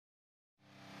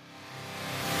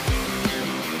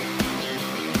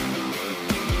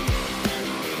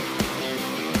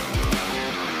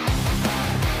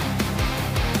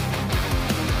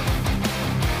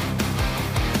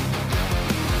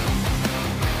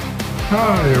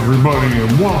Hi, everybody,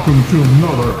 and welcome to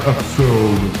another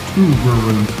episode of Two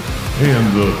Bourbons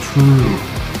and the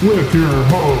Truth with your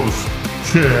hosts,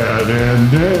 Chad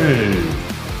and Dave.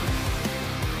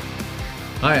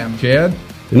 Hi, I'm Chad.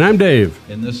 And I'm Dave.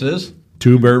 And this is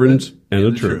Two Bourbons and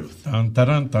the Truth. Dun, dun,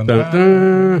 dun, dun, Dun,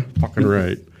 dun. Fucking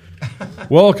right.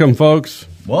 Welcome, folks.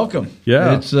 Welcome.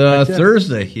 Yeah. It's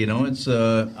Thursday. You know, it's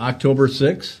October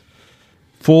 6th.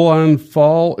 Full on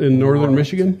fall in northern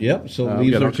Michigan. Yep. So Leaves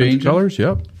leaves are are changing. colors.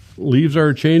 Yep. Leaves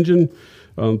are changing.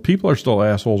 People are still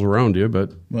assholes around you,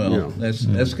 but Well, you know. that's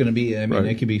going to be. I mean,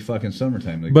 it could be fucking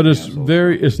summertime. But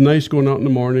it's nice going out in the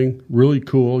morning. Really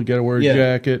cool. You got to wear a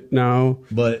jacket now.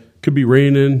 But Could be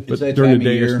raining, but that during time the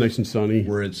of day year it's nice and sunny.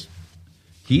 where it's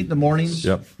heat in the mornings.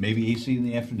 Yep. Maybe AC in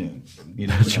the afternoon. You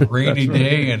know, It's a rainy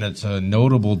day, and it's a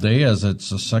notable day as it's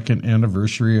the second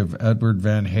anniversary of Edward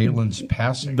Van Halen's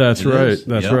passing. That's It right. is.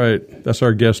 That's Yep. right. That's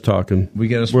our guest talking. we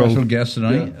got a special guest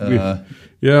tonight.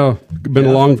 Yeah, been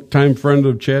a long time friend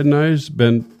of Chad and I's.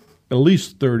 Been at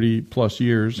least 30 plus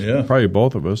years. Yeah. Probably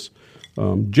both of us.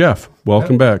 Jeff,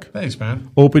 welcome back. Thanks, man.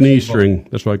 Open E string.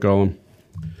 That's what I call him.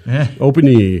 Open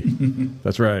E.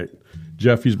 That's right.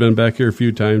 Jeff, he's been back here a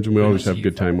few times, and we always have a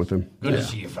good time with him. Good to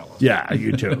see you, fellas. Yeah,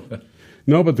 you too.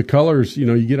 No, but the colors,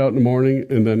 you get out in the morning,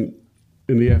 and then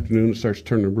in the afternoon it starts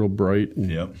turning real bright. And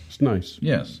Yep. It's nice.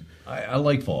 Yes, I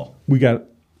like fall. We got,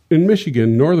 in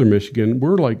Michigan, northern Michigan,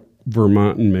 we're like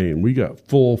Vermont and Maine. We got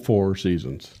full 4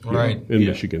 seasons. Right. In Yeah.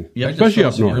 Michigan. Yeah, I I just Especially saw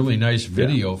up some north. really nice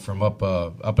video from up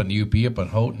in the UP, up in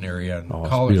Houghton area. And Oh, it's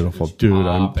colors are beautiful, just dude.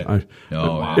 popping.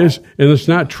 Wow. It's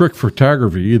not trick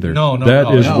photography either. No,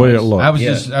 That is the way it looks.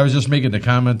 I was just making the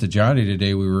comment to Johnny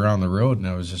today. We were on the road, and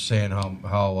I was just saying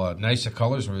how nice the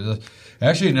colors were.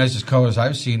 Actually, the nicest colors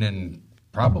I've seen in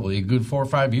probably a good 4 or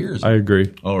 5 years. I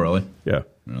agree. Oh, really? Yeah.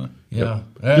 Really? Yeah,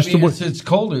 Just I mean, the way- it's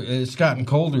colder. It's gotten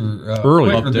colder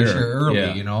Early. quicker Up this there. year. Early,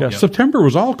 Yeah. you know. Yeah, September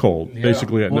was all cold,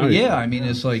 basically, at Well, night. yeah. I mean,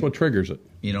 it's like That's what triggers it.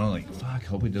 fuck.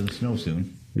 Hope it doesn't snow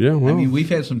soon. Yeah, well. I mean, we've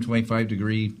had some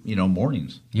 25-degree,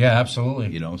 mornings. Yeah,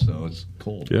 absolutely. So it's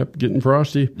cold. Yep, getting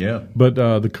frosty. Yeah. But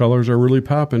the colors are really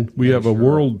popping. We have a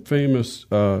world-famous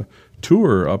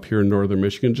tour up here in northern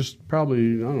Michigan, just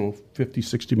probably, 50,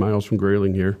 60 miles from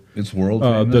Grayling here. It's world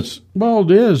famous.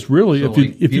 It is, really. So,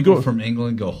 if you people go from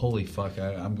England go, holy fuck,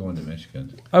 I'm going to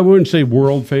Michigan. I wouldn't say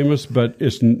world famous, but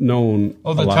it's known.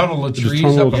 Oh, the a lot. tunnel of The trees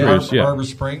tunnel up of in trees, yeah. Harbor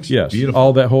Springs. Yes, Beautiful.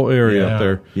 all that whole area up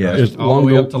there. Yeah. Is All the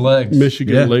way up to Legs.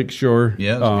 Michigan Yeah. Lakeshore.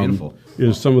 Yeah, it's beautiful.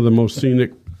 Is some of the most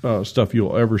scenic stuff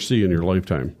you'll ever see in your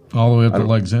lifetime. All the way up to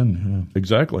Legs In.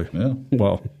 Exactly. Yeah.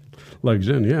 Well, legs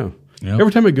in, yeah. Yeah.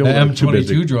 Every time I go, the I'm too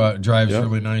busy. M22 drive's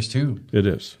really nice too. It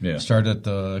is. Yeah. Start at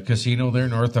the casino there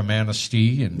north of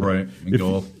Manistee, and Right. And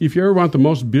go. If you ever want the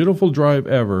most beautiful drive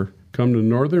ever, come to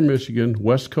northern Michigan,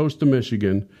 west coast of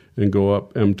Michigan, and go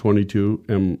up M22,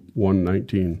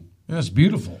 M119. yeah, it's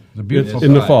beautiful. The beautiful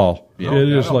In the drive. fall. Oh, It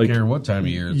I is don't like care what time of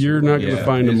year. It's you're not going to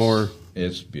find a it's- more.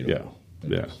 It's Yeah, beautiful.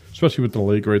 yeah. Especially with the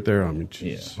lake right there. I mean,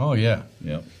 Yeah. jeez. Oh yeah.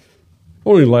 Yeah.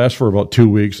 Only lasts for about 2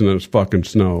 weeks and then it's fucking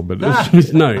snow, but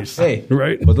it's nice. Hey.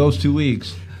 Right? But those 2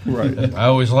 weeks. Right. I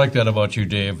always like that about you,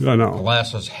 Dave. I know. The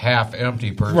glass is half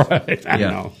empty person. Right. I Yeah.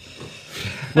 know.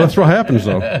 Well, that's what happens,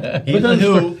 though. He's a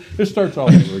who. It starts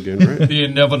all over again, right? The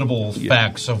inevitable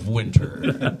facts of winter.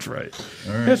 That's right.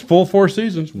 It's full 4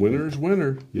 seasons. Winter is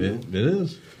winter. Yeah, it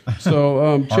is.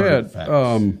 So, Chad,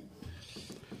 facts.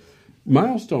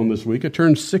 milestone this week. I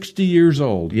turned 60 years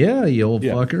old. Yeah, you old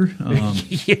fucker.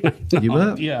 You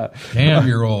bet. Yeah. Damn,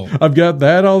 you're old. I've got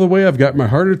that out of the way. I've got my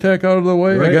heart attack out of the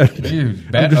way. I got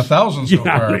Dude, batting 1,000 so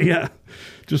far. yeah.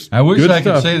 Just I wish good I could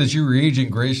stuff. say that you were aging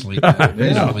gracefully, No,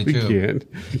 gracefully we too. can't.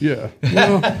 Yeah.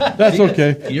 Well, that's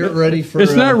okay. You're ready for.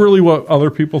 It's not really what other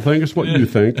people think. It's what you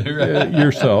think Right.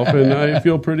 yourself. And I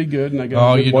feel pretty good. And I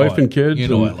got a good wife and kids. You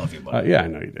know and, I love you, buddy. yeah, I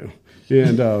know you do.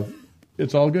 And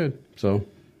it's all good. So,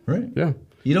 Right. yeah.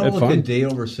 You don't Had look fun. a day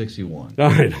over 61.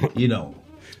 I know. You know.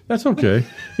 That's okay.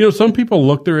 Some people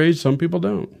look their age, some people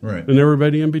don't. Right. And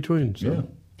everybody in between. So, Yeah.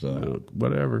 So.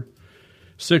 whatever.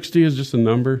 60 is just a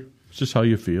number. It's just how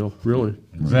you feel, really.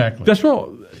 Exactly. That's what,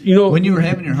 When you were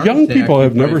having your heart young attack, people you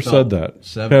have never probably said felt that,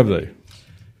 70. have they?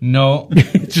 No.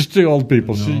 Just the old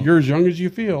people. So you're as young as you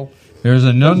feel. There's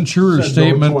a none truer Said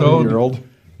statement, no though. 20-year-old.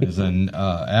 There's an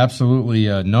absolutely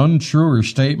none truer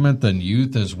statement than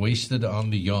youth is wasted on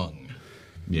the young.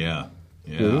 Yeah.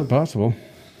 Yeah, possible.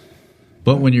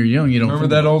 But when you're young, you don't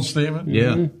Remember think that old statement?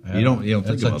 Yeah. Yeah. You don't think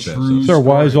That's a about that. true They're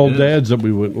wise story. old It is. dads that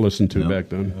we wouldn't listen to No. back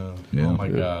then. Yeah. Oh, my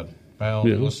God. I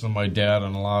only listen to my dad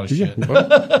on a lot of shit.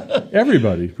 Well,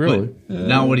 everybody, really.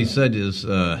 Now, what he said is,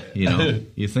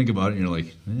 you think about it, and you're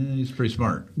like, he's pretty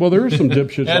smart. Well, there is some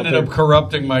dipshits out Ended there. up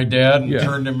corrupting my dad and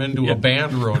turned him into a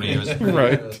band roadie. It was pretty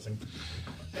Right. interesting.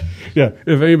 Yeah,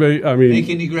 if anybody, I mean, Hey,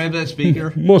 can you grab that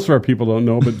speaker? most of our people don't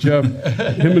know, but Jeff,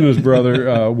 him and his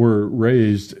brother were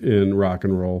raised in rock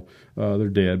and roll. Their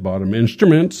dad bought them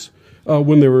instruments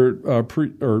when they were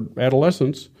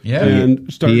adolescents,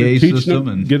 and started PA teaching system them,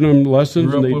 and getting them lessons.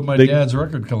 Grew up and with my dad's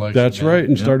record collection. That's right,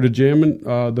 and started jamming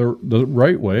the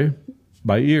right way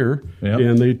by ear,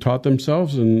 and they taught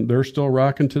themselves, and they're still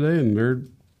rocking today, and they're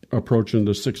approaching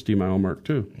the 60-mile mark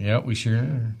too. Yeah, we sure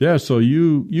are. Yeah, so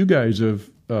you guys have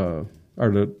are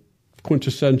the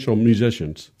quintessential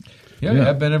musicians. Yeah,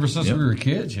 I've been ever since we were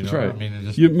kids. You know, That's right. I mean, it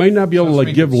just, you might not be able to since like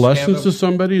we give could stand lessons up to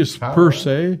somebody power, per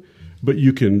se, but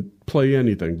you can play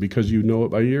anything because you know it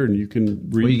by ear and you can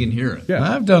read. Well, you can hear it. Yeah,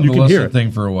 I've done you the can hear lesson it.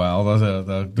 thing for a while.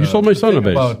 You sold my son a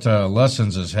bass. About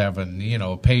lessons is having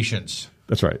patience.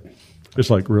 That's right. It's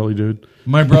like, really, dude?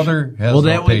 My brother has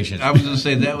no patience. I was going to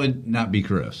say that would not be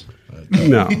Chris.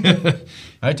 No.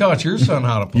 I taught your son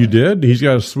how to play. You did? He's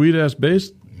got a sweet-ass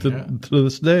bass to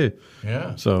this day.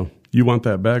 Yeah. So you want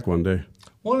that back one day.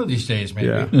 One of these days, maybe.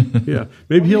 Yeah. Yeah.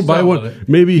 Maybe he'll He's buy done one. with it.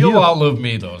 Maybe he'll outlive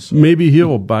me, though. So. Maybe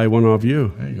he'll buy one off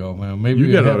you. There you go, man. Maybe You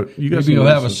you'll got have, you got maybe some you'll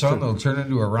have a lessons, son too. that'll turn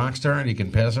into a rock star, and he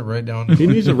can pass it right down. He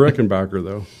needs a Rickenbacker,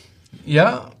 though.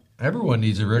 Yeah, everyone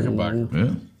needs a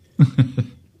Rickenbacker. Yeah.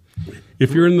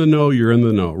 If you're in the know, you're in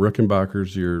the know.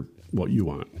 Rickenbacker's what you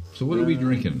want. So what are we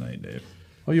drinking tonight, Dave?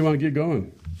 Oh, you want to get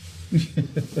going?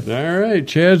 All right.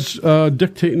 Chad's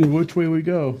dictating which way we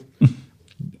go.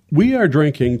 We are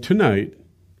drinking tonight.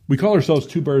 We call ourselves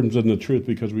Two Bourbons and the Truth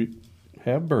because we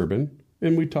have bourbon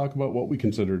and we talk about what we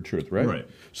consider the truth, right? Right.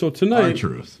 So tonight. Our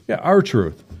truth. Yeah, our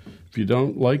truth. If you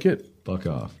don't like it, Fuck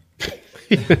off.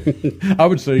 I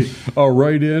would say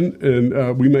write in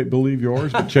and we might believe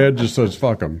yours, but Chad just says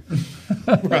fuck them.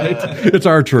 Right? It's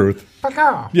our truth. Fuck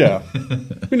off. Yeah.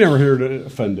 We're never here to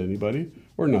offend anybody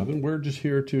or nothing. We're just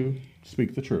here to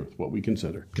speak the truth, what we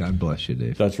consider. God bless you,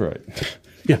 Dave. That's right.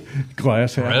 Yeah.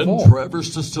 Glass half Red full.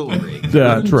 Trevor's Distillery.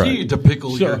 That's Guaranteed right. to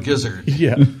pickle your gizzard.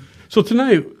 Yeah. So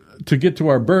tonight, to get to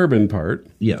our bourbon part,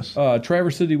 Yes.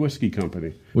 Traverse City Whiskey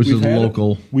Company. Which is had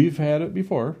local. We've had it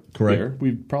before. Correct. There.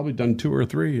 We've probably done 2 or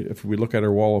 3 if we look at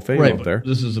our wall of fame Right, up but there.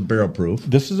 this is a barrel proof.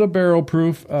 This is a barrel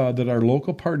proof that our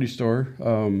local party store,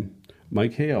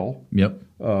 Mike Hale, Yep.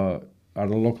 at a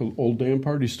local Old Dam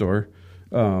party store,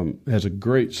 has a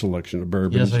great selection of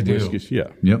bourbons Yes, I and do. whiskeys. Yeah.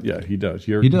 Yep. Yeah, he does.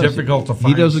 He does. Difficult to He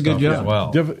find. does a good stuff job. as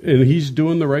well. And he's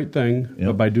doing the right thing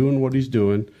Yep. by doing what he's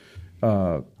doing.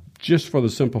 Just for the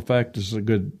simple fact, this is a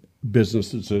good business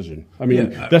decision. I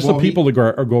mean, Yeah, that's well, the people that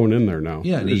are going in there now.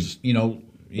 Yeah, and he supports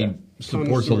the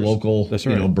connoisseurs. local, That's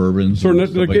right. bourbons. So and they're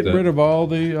stuff like getting that. rid of all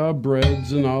the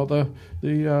breads and all the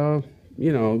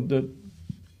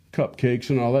cupcakes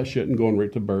and all that shit and going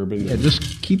right to bourbon. Yeah,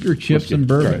 just keep your chips Whiskey. and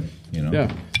bourbon. Right.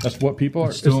 Yeah. That's what people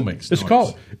are. still makes it's noise.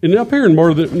 called, and up here in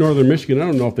northern Michigan, I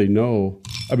don't know if they know.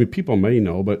 I mean, people may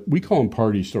know, but we call them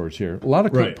party stores here. A lot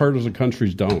of Right. parts of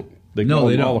countries don't. They No, call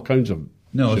they them all don't. kinds of.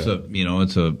 No, shit.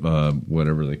 it's a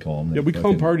whatever they call them. Yeah, we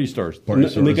call them party stores. Party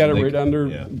And they got it stores, right on their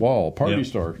yeah. wall. Party Yep.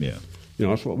 store. Yeah.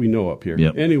 That's what we know up here.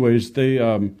 Yep. Anyways, they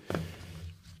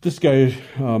this guy,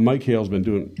 Mike Hale's been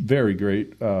doing very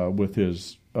great with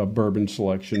his bourbon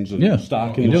selections and Yeah.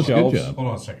 stocking He the does a good shelves. job. Hold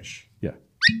on a second. Shh. Yeah.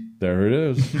 There it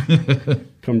is.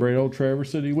 Come right old Traverse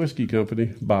City Whiskey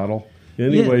Company bottle.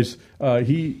 Anyways,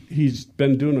 he's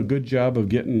been doing a good job of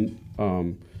getting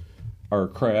our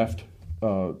craft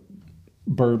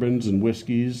bourbons and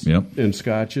whiskeys Yep. and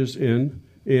scotches in.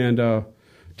 And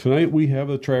tonight we have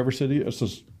the Traverse City. It's a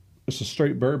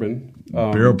straight bourbon.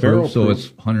 barrel proof, so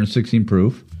it's 116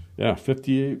 proof.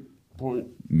 58.1%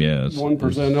 Yeah, it's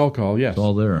alcohol. Yes, It's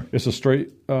all there. It's a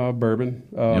straight bourbon.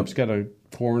 It's got a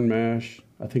corn mash.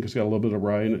 I think it's got a little bit of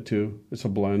rye in it too. It's a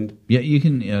blend. Yeah, you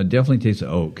can definitely taste the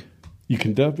oak. You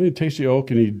can definitely taste the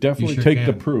oak, and you definitely sure take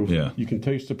the can. proof. Yeah. You can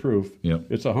taste the proof. Yep.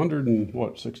 It's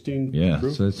 116 Yeah,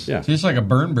 proof? so it's- yeah. Tastes like a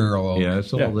burn barrel. Oak. Yeah,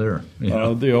 it's all Yeah. there.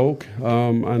 Yeah. The oak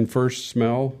on first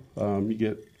smell, you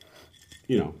get,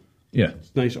 Yeah,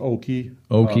 it's nice oaky.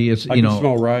 Oaky, it's, I you can know-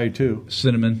 smell rye too,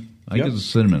 cinnamon. I Yep. get the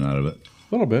cinnamon out of it.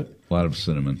 a little bit. A lot of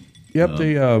cinnamon. Yep,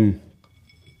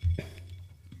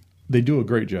 they do a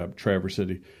great job, Traverse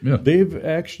City. Yeah. They've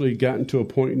actually gotten to a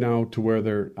point now to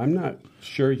where I'm not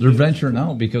sure. They're venturing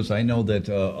out because I know that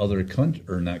other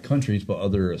not countries, but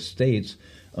other states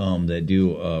that do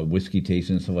whiskey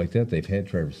tasting and stuff like that, they've had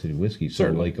Traverse City whiskey. So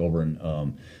Certainly. like over in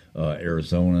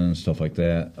Arizona and stuff like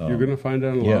that. You're going to find it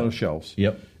on a lot of shelves.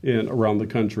 Yep. And around the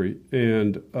country.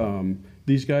 And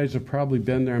these guys have probably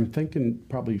been there, I'm thinking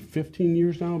probably 15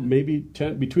 years now, maybe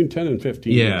 10, between 10 and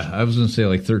 15 years. Yeah, I was going to say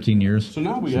like 13 years. So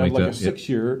now we have like a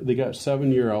 6-year, they got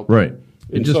 7-year out there. there. Right.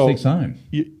 It just takes time.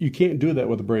 You can't do that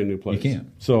with a brand new place. You can't.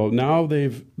 So now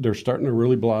they're starting to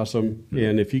really blossom.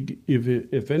 And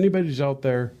if anybody's out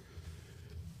there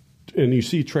and you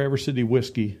see Traverse City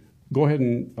whiskey, go ahead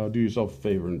and do yourself a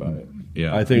favor and buy it.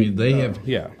 Yeah, I think they have.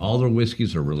 All their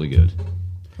whiskeys are really good.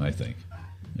 I think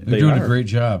they're doing a great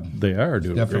job. They are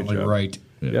doing definitely a great job.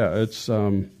 Right. Yeah, it's.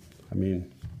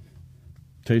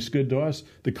 Tastes good to us.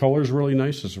 The color's really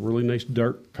nice. It's a really nice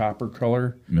dark copper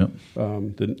color. Yep.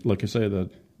 Like I say,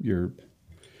 your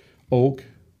oak,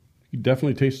 you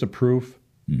definitely taste the proof,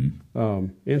 and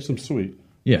some sweet.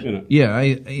 Yeah, in it. Yeah.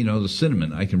 The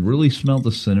cinnamon. I can really smell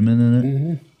the cinnamon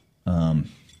in it.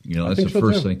 That's the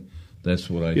first thing. That's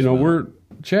what I. We're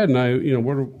Chad and I.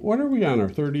 What are we on our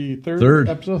 33rd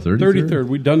episode? 33rd.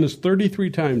 We've done this 33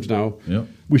 times now. Yep.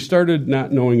 We started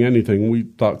not knowing anything. We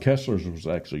thought Kessler's was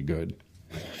actually good,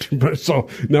 but so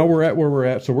now we're at where we're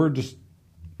at. So we're just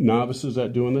novices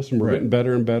at doing this, and we're getting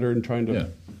better and better and trying to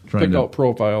pick out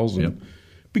profiles. And,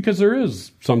 because there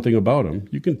is something about them,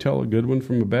 you can tell a good one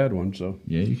from a bad one. So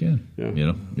yeah, you can.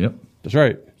 Yeah. Yep. That's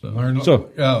right.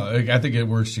 I think it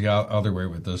works the other way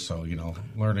with this. So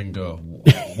learning to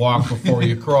walk before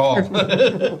you crawl,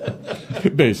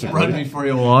 basically, run before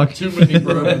you walk. Too many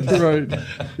bourbons. Right.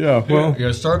 Yeah. Well,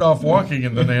 you start off walking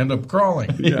and then end up crawling.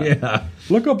 Yeah.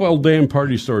 Look up Old Damn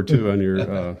Party Store too on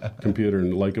your computer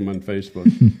and like them on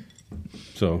Facebook.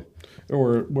 So,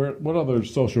 or what other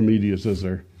social medias is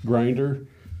there? Grindr.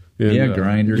 And,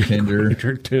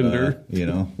 Grindr, Tinder,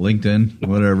 LinkedIn,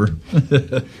 whatever.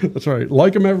 That's right.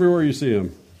 Like them everywhere you see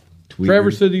them.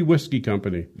 Traverse City Whiskey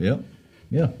Company. Yep.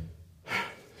 Yeah.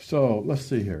 So let's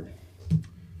see here.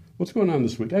 What's going on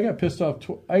this week? I got pissed off.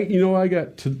 I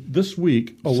got to this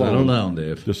week alone. Settle down,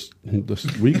 Dave. This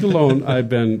week alone, I've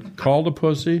been called a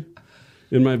pussy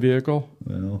in my vehicle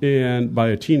and by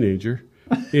a teenager,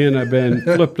 and I've been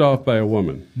flipped off by a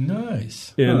woman.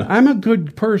 Nice. And I'm a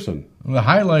good person. The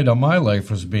highlight of my life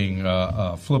was being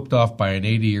flipped off by an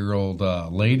 80-year-old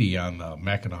lady on the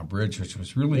Mackinac Bridge, which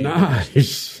was really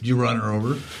nice. Did you run her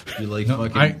over?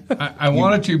 I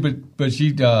wanted to, but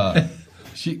she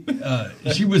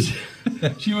was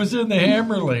in the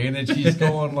hammer lane and she's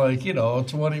going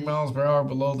 20 miles per hour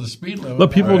below the speed limit. Let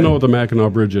people know what the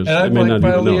Mackinac Bridge is. And I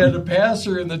finally had to pass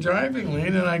her in the driving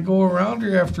lane, and I go around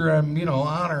her after I'm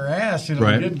on her ass,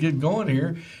 get going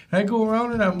here. And I go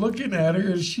around and I'm looking at her,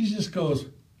 and she just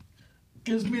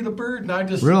gives me the bird, and I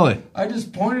just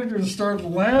pointed her and started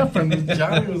laughing. And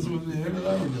Johnny was with me, and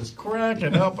I was just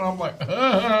cracking up, and I'm like,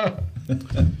 ah.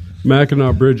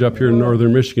 Mackinac Bridge up here in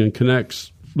northern Michigan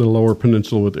connects the lower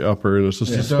peninsula with the upper, and it's a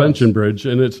suspension bridge,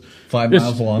 and it's 5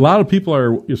 miles long. A lot of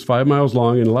people it's 5 miles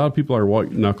long, and a lot of people are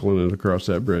white knuckling it across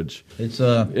that bridge. It's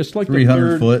like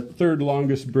 300 foot, third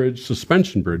longest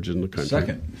suspension bridge in the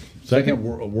country. Second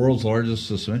world's largest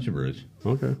suspension bridge.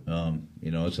 Okay.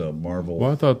 It's a marble.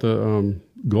 Well, I thought the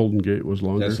Golden Gate was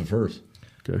longer. That's the first.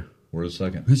 Okay. We're the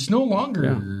second. It's no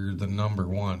longer the number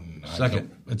one. Second.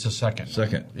 It's a second.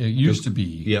 Second. It used to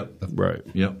be.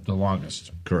 The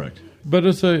longest. Correct. But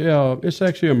it's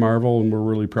actually a marvel, and we're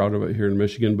really proud of it here in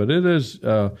Michigan. But it is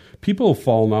people have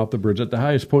fallen off the bridge. At the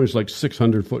highest point, it's like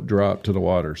 600-foot drop to the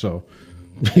water. So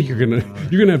you're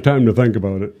gonna have time to think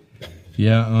about it.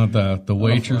 Yeah, the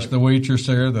waitress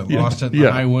there that lost it in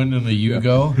the high wind in the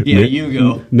Yugo. Yeah,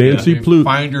 Yugo. Nancy Plouffe.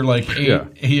 Find her like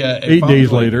 8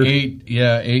 days later.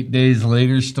 8 days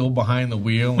later, still behind the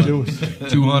wheel, and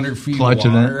 200 feet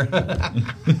clutching of water.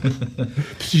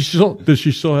 Does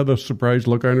she still have a surprised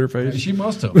look on her face? She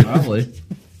must have. Probably.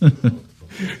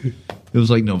 It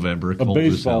was like November. A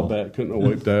baseball bat couldn't have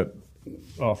wiped that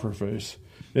off her face.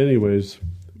 Anyways,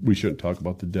 we shouldn't talk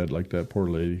about the dead like that. Poor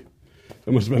lady.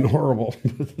 That must have been horrible.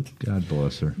 God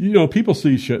bless her. People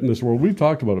see shit in this world. We've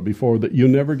talked about it before that you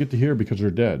never get to hear because they're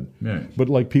dead. Right. But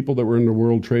like people that were in the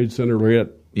World Trade Center right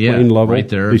at plane level, right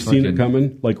there, they've seen it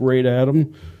coming, like right at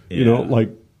them. Things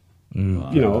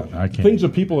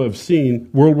that people have seen.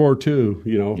 World War II.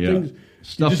 Things,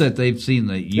 stuff that they've seen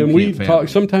that you and can't fathom.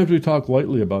 Sometimes we talk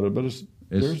lightly about it, but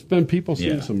there's been people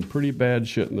seeing some pretty bad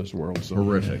shit in this world. So.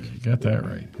 Horrific. You got that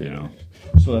right.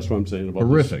 So that's what I'm saying about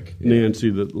horrific. Nancy,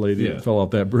 the lady that fell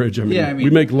off that bridge. I mean, we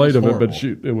make light of it, but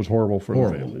it was horrible for the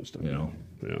family and stuff.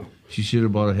 Yeah. She should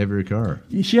have bought a heavier car.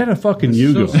 She had a fucking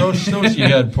Yugo. So she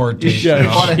had poor taste.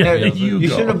 You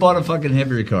should have bought a fucking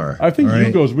heavier car. I think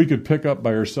Yugos we could pick up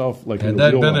by herself, like in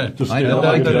the wheel.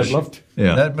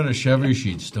 That'd been a Chevy,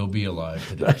 she'd still be alive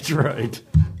today. That's right.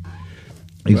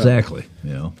 Exactly.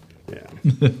 Yeah.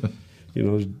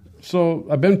 So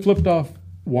I've been flipped off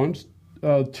once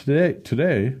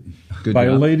today by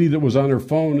a lady that was on her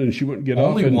phone and she wouldn't get off.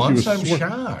 Only and once? She was I'm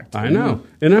shocked. I know.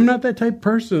 And I'm not that type of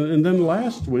person. And then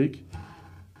last week,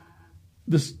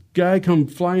 this guy come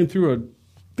flying through a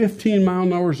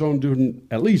 15-mile-an-hour zone doing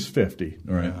at least 50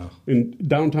 in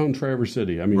downtown Traverse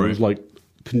City. I mean, it was like,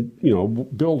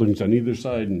 buildings on either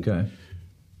side and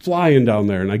flying down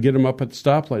there. And I get him up at the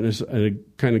stoplight and I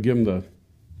kind of give him the,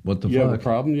 what the fuck? You have a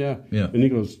problem? Yeah. And he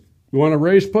goes, you want to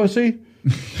raise pussy?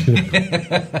 You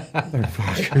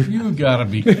gotta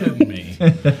be kidding me.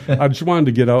 I just wanted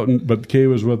to get out, but Kay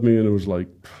was with me, and it was like,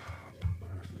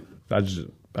 I just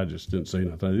didn't say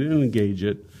nothing. I didn't engage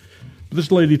it. But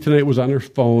this lady tonight was on her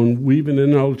phone, weaving in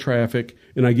and out of traffic,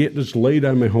 and I get just laid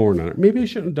on my horn on her. Maybe I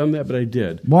shouldn't have done that, but I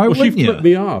did. Why wouldn't you? She flipped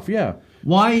me off, yeah.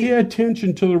 Why? Pay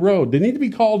attention to the road. They need to be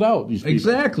called out, these people.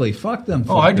 Exactly. Fuck them.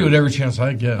 Oh, I do it every chance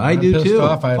I get. I do too.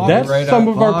 That's some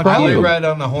of our problem. I lay right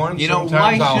on the horn. You know,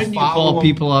 why shouldn't you call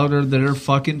people out that are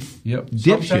fucking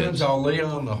dipshits? Sometimes I'll lay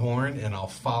on the horn and I'll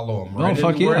follow them right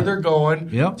into where they're going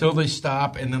till they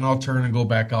stop, and then I'll turn and go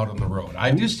back out on the road.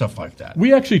 I do stuff like that.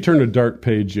 We actually turned a dark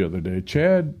page the other day.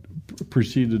 Chad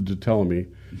proceeded to tell me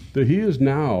that he is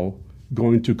now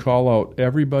going to call out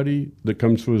everybody that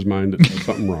comes to his mind that does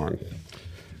something wrong.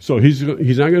 So he's not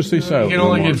going to stay silent. You can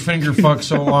only get finger fucked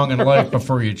so long in life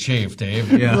before you chafe,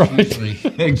 Dave. Yeah,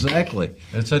 exactly.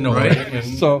 It's annoying,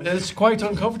 and so it's quite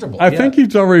uncomfortable. I think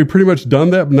he's already pretty much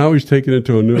done that, but now he's taking it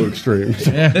to a new extreme.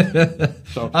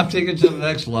 So I'm taking it to the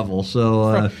next level.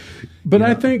 So, but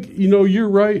I think you're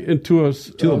right, and to a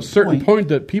certain point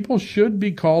that people should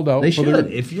be called out. They for should. Their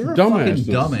if you're a fucking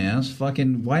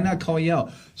dumbass, why not call you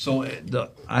out? So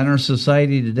on our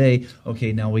society today,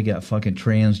 okay, now we got fucking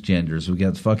transgenders, we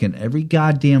got fucking every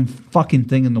goddamn fucking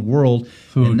thing in the world,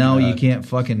 and now you can't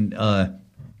fucking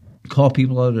call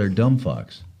people out their dumb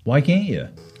fucks. Why can't you?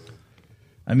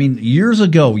 I mean, years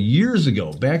ago,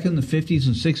 back in the 50s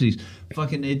and 60s,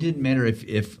 fucking it didn't matter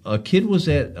if a kid was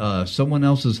at someone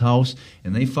else's house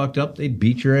and they fucked up, they'd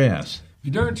beat your ass. You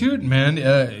darn tootin', man.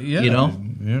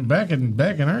 Back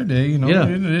in our day, you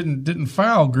didn't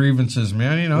file grievances,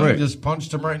 man. You just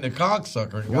punched him right in the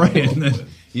cocksucker. And then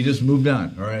you just moved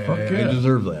on. All right, I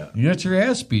deserve that. You got your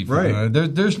ass beat. Right.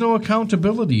 There's no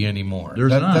accountability anymore.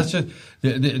 There's not. That's just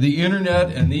the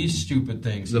internet and these stupid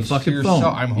things. The fucking phone.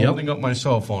 I'm holding up my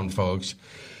cell phone, folks.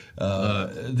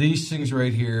 These things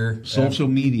right here, social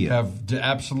media, have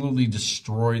absolutely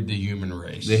destroyed the human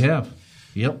race. They have.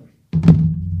 Yep.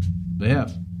 They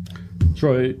have.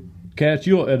 Troy, Cass,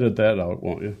 you'll edit that out,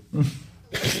 won't you?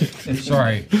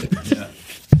 Sorry.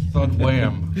 Thud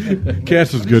wham.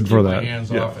 Cass is good for that. My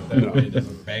hands off it that way. It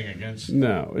doesn't bang against.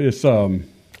 No, it's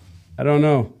I don't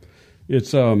know.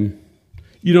 It's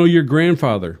your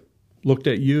grandfather looked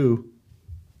at you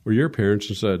or your parents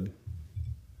and said,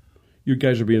 "You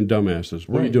guys are being dumbasses.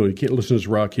 What are you doing? You can't listen to this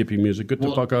rock hippie music. Get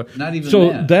the fuck out." Not even so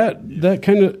that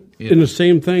kind of in the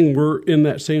same thing. We're in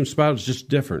that same spot. It's just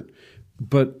different,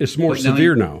 but it's more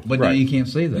severe now. But now you can't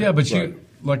say that. Yeah, but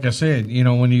like I said,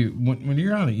 when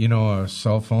you're on a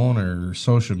cell phone or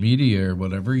social media or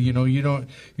whatever, you're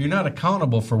not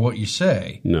accountable for what you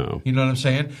say. No, you know what I'm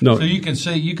saying. No, so you could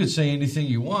say anything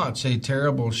you want, say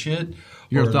terrible shit.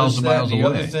 You're 1,000 miles away. The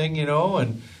other thing,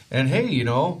 and hey,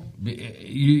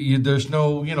 there's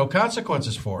no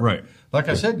consequences for it. Right. Like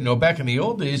I said, back in the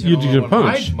old days,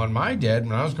 when my dad,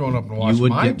 when I was growing up and watching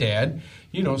my dad,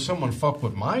 someone fucked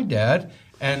with my dad,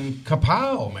 and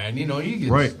kapow, man,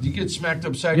 you get smacked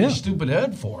upside your stupid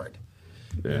head for it.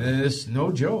 Yeah. And it's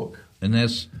no joke. And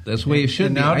that's the way it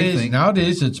should be.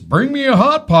 Nowadays, it's bring me a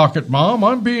hot pocket, Mom.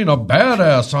 I'm being a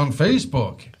badass on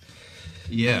Facebook.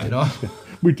 Yeah.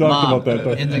 We talked about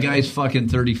that. And the guy's fucking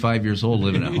 35 years old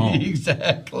living at home.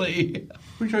 Exactly.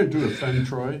 We tried to offend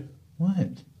Troy. What?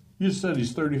 You said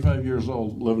he's 35 years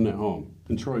old living at home,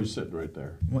 and Troy's sitting right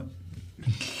there. What?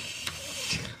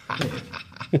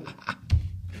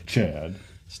 Chad.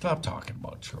 Stop talking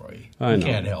about Troy. I know.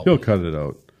 Can't help He'll it. cut it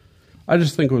out. I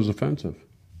just think it was offensive.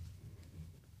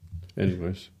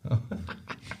 Anyways.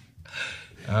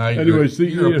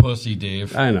 You're a pussy,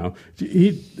 Dave. I know.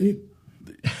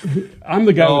 I'm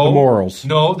the guy with the morals.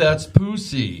 No, that's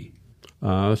pussy.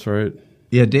 That's right.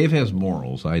 Yeah, Dave has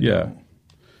morals. I don't. Yeah.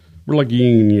 We're like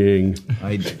yin and yang.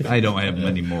 I don't have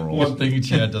many morals. One thing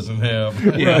Chad doesn't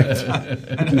have. Yeah,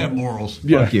 I don't have morals.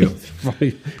 Yeah. Fuck you.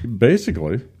 Right.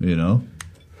 Basically. You know?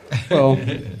 Well,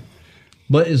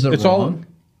 but is it it's wrong?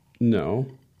 all.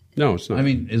 No, it's not. I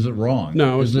mean, is it wrong?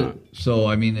 No, it's is not. So,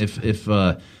 I mean, if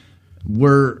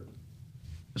we're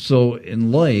so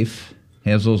in life,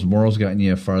 has those morals gotten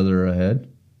you farther ahead?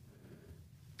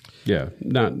 Yeah,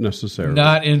 not necessarily.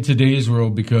 Not in today's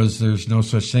world because there's no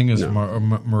such thing as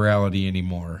morality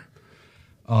anymore.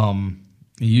 It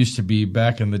used to be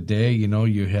back in the day.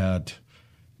 You had,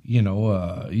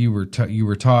 you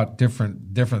were taught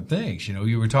different things.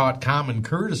 You were taught common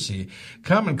courtesy.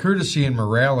 Common courtesy and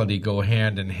morality go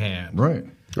hand in hand. Right.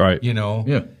 Right.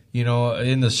 Yeah.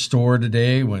 In the store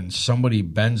today, when somebody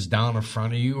bends down in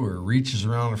front of you or reaches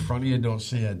around in front of you, don't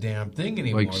say a damn thing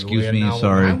anymore. Like, excuse the way me, now,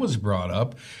 sorry. When I was brought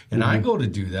up, and I go to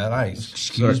do that, I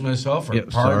excuse myself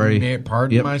or sorry.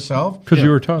 pardon myself. Because you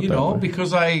were taught that way.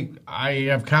 Because I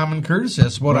have common courtesy.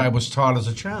 That's what I was taught as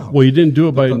a child. Well, you didn't do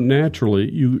it by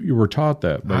naturally. You were taught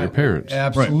that by your parents.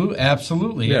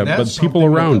 Absolutely. Yeah, and that's but people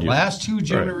something that around the you. last two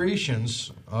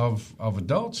generations of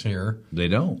adults here, They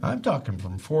don't. I'm talking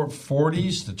from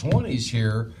 40s to 20s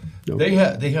here. They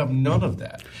have none of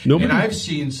that. Nobody- And I've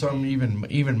seen some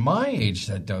even my age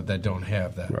that don't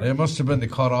have that. It must have been the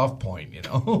cutoff point,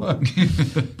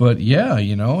 But yeah,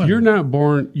 You're not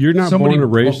born. You're not Somebody- born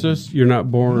a racist. You're not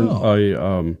born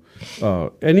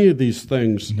No. any of these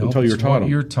things Nope, until you're it's taught what them.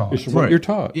 you're taught. It's what you're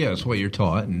taught. Yeah, it's what you're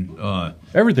taught, and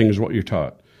Everything is what you're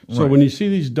taught. So when you see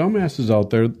these dumbasses out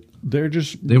there,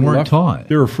 they weren't taught.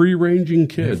 They were free-ranging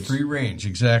kids. Free range,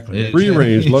 exactly. Free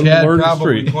range, let them Chad learn the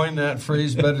probably street. coined that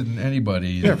phrase better than anybody.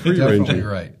 Yeah, free Definitely ranging.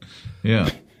 right. yeah,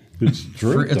 It's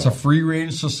true. It's a free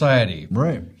range society.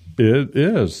 right. It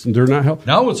is. They're not helping.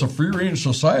 Now it's a free range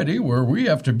society where we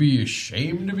have to be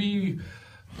ashamed to be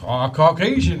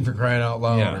Caucasian for crying out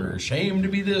loud, Yeah. or ashamed to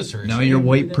be this, or Now ashamed you're to be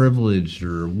white that. privileged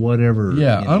or whatever.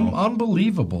 Yeah, you know.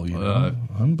 unbelievable.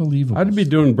 Unbelievable. I'd be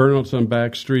doing burnouts on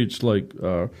back streets like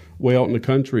way out in the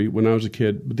country when I was a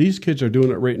kid. But these kids are doing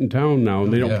it right in town now,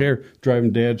 and they don't care.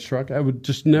 Driving dad's truck, I would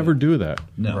just never do that.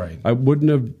 No. Right. I wouldn't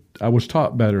have. I was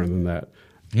taught better than that.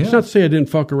 Yeah. It's not to say I didn't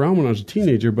fuck around when I was a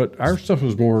teenager, but our stuff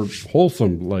was more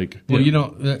wholesome. Like, Well,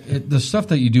 the stuff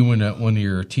that you do when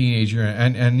you're a teenager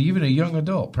and even a young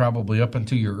adult, probably up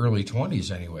into your early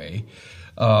 20s anyway,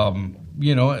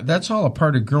 that's all a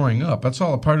part of growing up. That's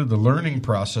all a part of the learning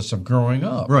process of growing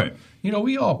up. Right.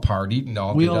 We all partied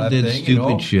and We did all that did thing.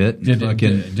 stupid shit. Did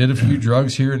Fucking- a few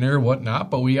drugs here and there, whatnot,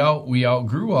 but we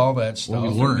outgrew all that stuff we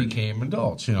and learned. became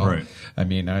adults. Right. I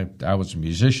mean, I was a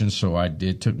musician, so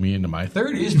it took me into my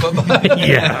 30s, but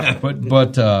yeah,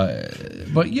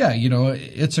 but yeah,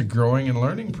 it's a growing and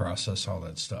learning process. All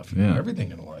that stuff, everything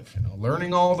in life,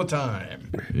 learning all the time.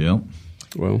 Yeah.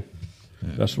 well,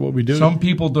 that's what we do. Some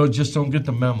people just don't get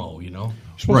the memo. You're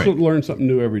supposed to Right. learn something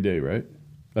new every day, right?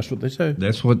 That's what they say.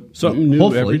 That's what Something new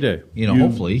hopefully, every day.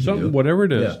 Hopefully, you something, do. whatever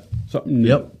it is, Yeah. something new.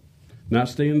 Yep. Not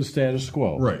stay in the status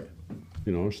quo. Right.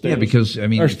 Status, because, I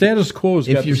mean, our if- status quo has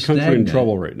if got you're this country in stagnant-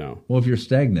 trouble right now. Well, if you're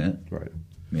stagnant, Right.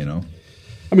 I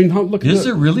I mean, look. Is at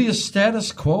there really a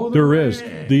status quo? There is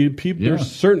the people. Yeah. There's a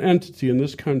certain entity in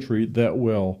this country that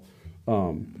will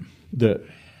that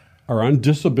are on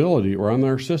disability or on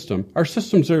our system. Our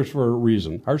system's there for a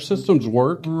reason. Our systems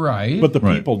work, Right. But the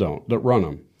Right. people don't that run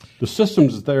them. The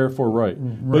system's there for right.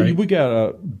 But we got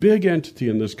a big entity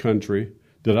in this country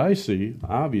that I see,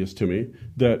 obvious to me,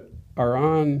 that are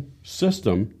on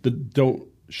system that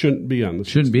shouldn't be on the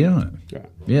system. shouldn't be on it. Yeah.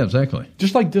 Yeah, exactly.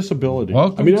 Just like disability.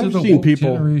 Welcome I mean, to I've the seen woke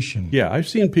people. generation. Yeah, I've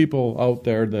seen people out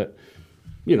there that,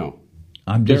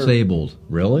 I'm They're- disabled.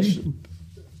 Really?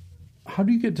 how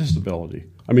do you get disability?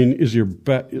 I mean, is your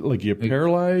like you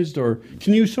paralyzed, or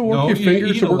can you still work No, your you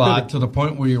fingers? eat to a work lot on to the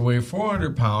point where you weigh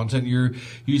 400 pounds, and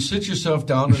you sit yourself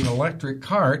down in an electric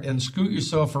cart and scoot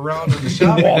yourself around in the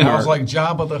shopping malls like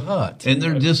Jabba the Hutt. And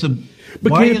they're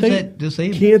But Why can't is they, that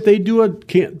disabled?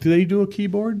 Can't they do a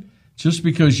keyboard? Just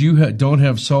because you don't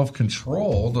have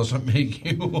self-control doesn't make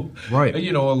you Right. A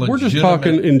legitimate. We're just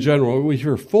talking in general. If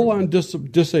you're full on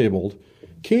disabled,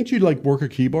 can't you like work a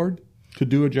keyboard to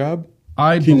do a job?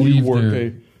 I Can you believe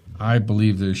work I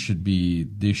believe there should be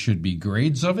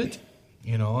grades of it.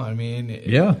 I mean,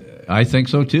 Yeah, I think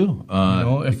so too.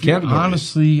 if you're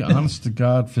categories. honest to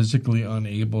God, physically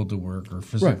unable to work or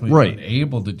physically Right.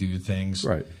 unable to do things,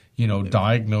 Right.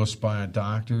 Diagnosed by a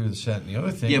doctor, this, that, and the other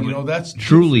thing, but that's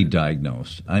truly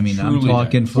diagnosed. I mean, I'm Truly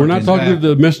talking. We're not fucking- talking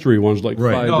the mystery ones like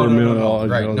Right. fiber, No, mineral,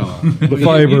 right, no. the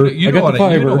fiber. You I know got the what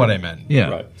fiber. you know what I meant. Yeah,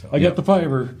 Right. I got the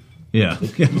fiber. yeah.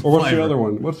 Or what's the other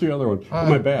one? On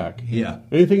my back. Yeah.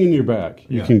 Anything in your back,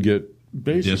 you can get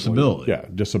basically Disability. Yeah,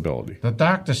 disability. The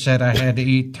doctor said I had to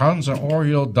eat tons of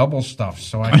Oreo double stuff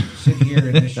so I could sit here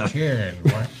in this chair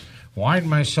and wind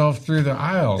myself through the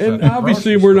aisles. And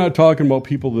obviously, we're not talking about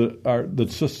people that are the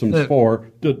system's for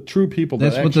the true people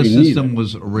that That's what the actually need system it.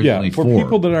 was originally for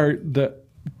people that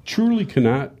truly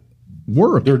cannot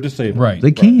work. They're disabled. Right.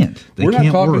 They can't. We're not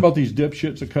can't talking work. about these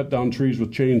dipshits that cut down trees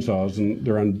with chainsaws and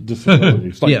they're on disability.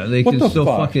 It's like, Yeah, they what can the still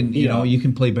fuck? fucking, you know, you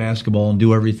can play basketball and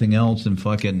do everything else and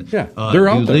fucking Yeah, they're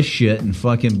out do there. this shit and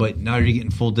fucking, but now you're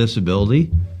getting full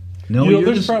disability. No, You know, you're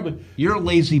there's just, probably- you're a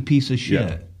lazy piece of shit.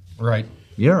 Yeah. Right.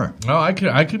 Yeah. No, I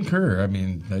concur. I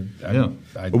mean,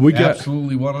 I We got-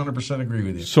 absolutely 100% agree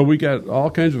with you. So we got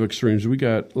all kinds of extremes. We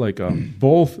got like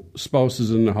both spouses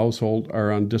in the household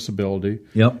are on disability.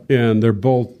 Yep. And they're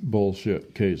both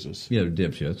bullshit cases. Yeah, they're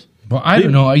dipshits. Well, I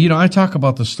don't know. You know, I talk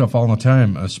about this stuff all the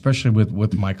time, especially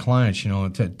with my clients. You know,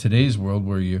 in today's world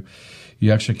where you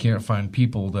actually can't find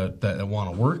people that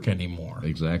want to work anymore.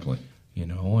 Exactly. You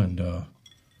know, and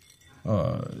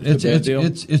It's a bad deal.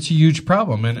 it's a huge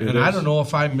problem. And It I is. don't know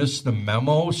if I missed the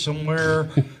memo somewhere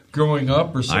growing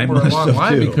up or somewhere must along the have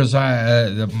line too. because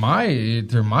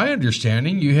through my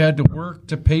understanding, you had to work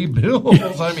to pay bills.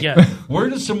 I mean, where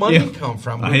does the money come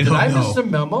from? I Did don't I know. miss the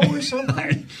memo or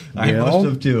something? I Well, must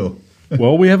have too.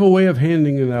 Well, we have a way of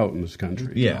handing it out in this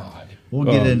country. Yeah. We'll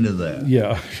get into that.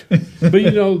 Yeah. But,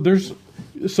 you know, there's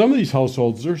some of these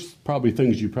households, there's probably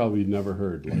things you probably never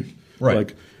heard.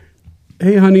 Like,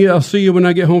 hey, honey, I'll see you when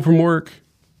I get home from work.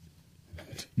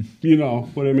 You know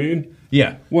what I mean?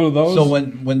 Yeah. One of those. So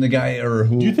when the guy or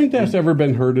who... Do you think that's ever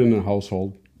been heard in a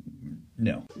household?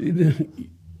 No.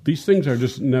 These things are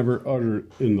just never uttered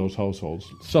in those households.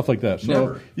 Stuff like that. So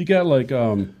Never. you got like, I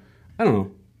don't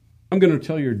know. I'm going to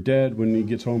tell your dad when he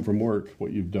gets home from work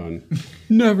what you've done.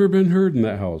 Never been heard in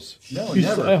that house. No, He's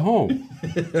never. at home.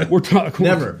 We're talking.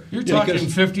 Never. You're Yeah, talking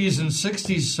because- 50s and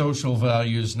 60s social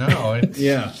values now.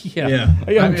 Yeah. Yeah.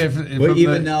 I mean, But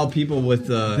even now, people with...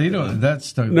 they don't.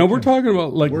 That's the, No, we're talking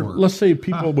about like, let's say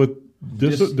people with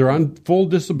they're on full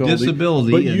disability.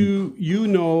 Disability but and- you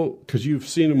know because you've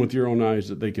seen them with your own eyes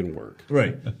that they can work.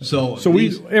 Right. So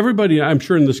Everybody I'm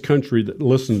sure in this country that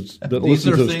listens These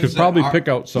to are this things could that probably are- pick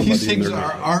out somebody. These things in their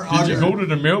are Did you go to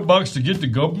the mailbox to get the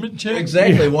government check?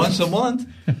 exactly once a month,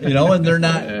 you know, and they're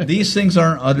not. These things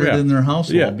aren't uttered Yeah. in their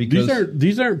household Yeah, because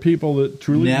these aren't people that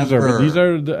truly deserve Never. it. These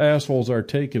are the assholes that are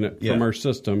taking it Yeah. from our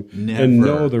system Never. and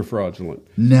know they're fraudulent.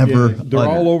 Never They're uttered.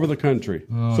 all over the country.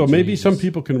 So maybe some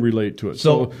people can relate to it.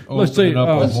 So let's say Opening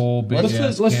up a whole big let's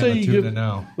ass say can you of tuna give,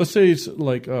 now. let's say it's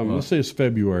like let's say it's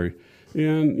February,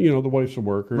 and you know the wife's a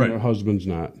worker, Right. and the husband's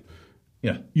not.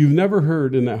 yeah. You've never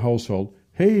heard in that household,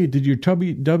 hey, did your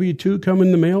W-2 come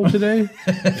in the mail today?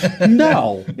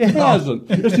 No, it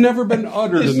hasn't. It's never been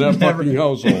uttered in that never- fucking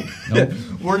household.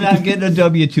 We're not getting a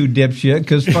W-2 dipshit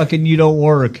because fucking you don't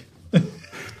work.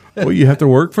 Well, you have to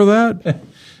work for that?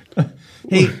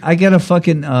 Hey, I gotta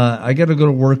fucking I gotta go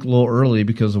to work a little early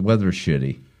because the weather's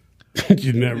shitty.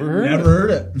 You never heard Never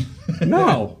it? heard it.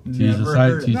 No. Jesus, Never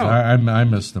heard it. I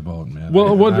missed the boat, man.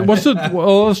 Well, what's it?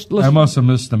 Well, I let's must have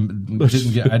missed them.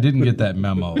 I didn't get that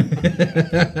memo.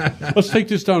 let's take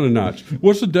this down a notch.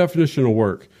 What's the definition of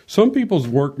work? Some people's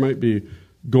work might be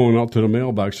going out to the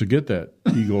mailbox to get that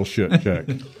Eagle shit check,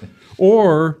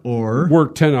 or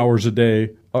work 10 hours a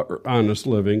day, honest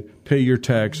living, pay your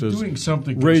taxes, Doing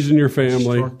something raising your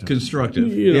family, Constructive.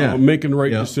 you know, yeah. making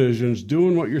right Yeah. decisions,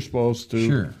 doing what you're supposed to.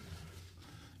 Sure.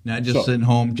 Not just sitting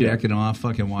home jacking off,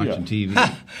 fucking watching TV.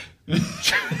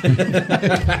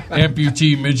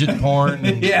 Amputee midget porn.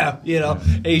 Yeah, you know,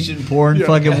 Asian porn,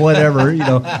 fucking whatever, you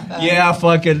know. Yeah,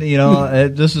 fucking, you know,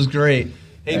 this is great.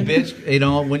 Hey, bitch, you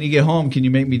know, when you get home, can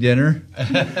you make me dinner?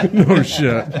 No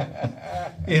shit.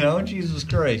 You know, Jesus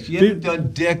Christ. You haven't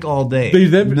done dick all day.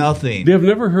 Nothing. They've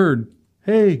never heard,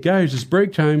 hey, guys, it's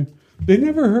break time. They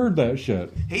never heard that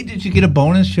shit. Hey, did you get a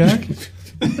bonus check?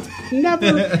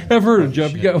 Never have heard of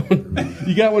Jeff. You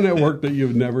got one at work that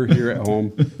you'd never hear at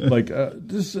home. Like,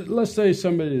 let's say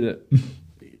somebody that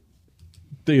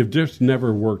they have just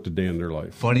never worked a day in their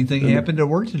life. Funny thing happened at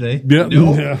work today. Yeah,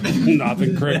 No.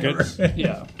 nothing. Crickets.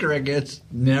 Yeah, Crickets.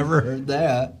 Never heard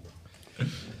that.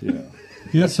 yeah.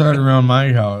 Yeah, it started around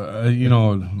my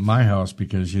house,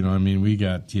 because, you know, I mean, we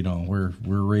got, you know, we're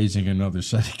raising another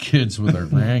set of kids with our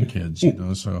grandkids, you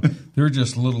know, so they're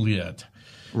just little yet.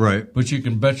 Right. But you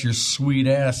can bet your sweet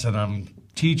ass that I'm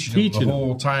teaching them the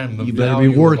whole time the You better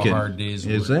value be working. of a hard day's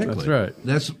work. Exactly. That's right.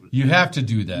 That's You have to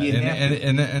do that. You have to.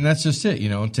 And that's just it, you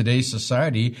know, in today's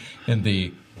society, in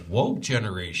the woke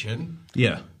generation,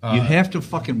 yeah. You have to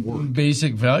fucking work.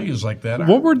 basic values like that.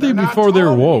 What were they they're not before they were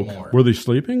taught woke? anymore. Were they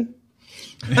sleeping?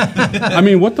 I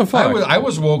mean, what the fuck? I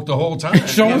was woke the whole time.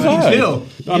 So was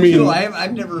I. I mean,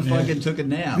 I've never fucking took a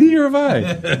nap. neither have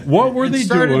I. What were they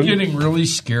started doing? getting really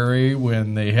scary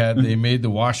when they made the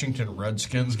Washington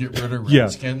Redskins get rid of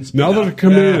Redskins. Now they're the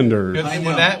Commanders.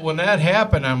 When that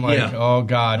happened, I'm like, oh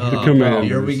God, the Commanders.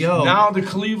 Here we go. Now the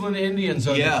Cleveland Indians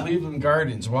are the Cleveland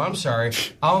Guardians. Well, I'm sorry,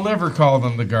 I'll never call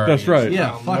them the Guardians. That's right.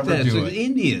 Yeah, I'll fuck never that. do It's it. the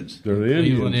Indians. They're the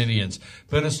Cleveland Indians. Indians.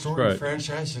 Been a storied Right.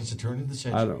 franchise since the turn of the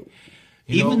century. I don't.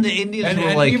 Even the Indians and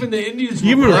were like... even the Indians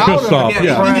Even were were proud pissed of off, it,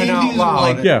 yeah. crying Even the out Indians were loud.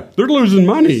 like- Yeah, they're losing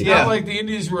money. It's not like the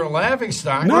Indians were a laughing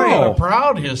stock. No. They had a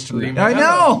proud history. I man.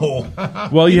 know.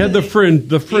 Well, you had the fringe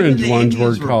the ones were Indians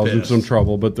were causing pissed. some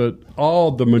trouble, but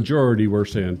the majority were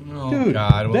saying, Oh, "Dude,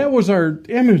 God. that was our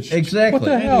image." Exactly. What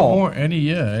the Any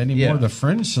hell? Any Yeah. more the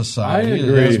fringe society I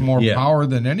agree. has more Yeah. power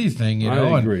than anything, I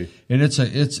know. agree. And it's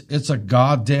a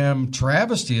goddamn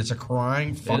travesty. It's a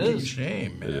crying fucking is.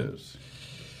 shame, man. It is.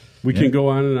 We can go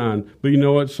on and on, but you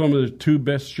know what? Some of the two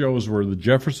best shows were the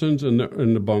Jeffersons and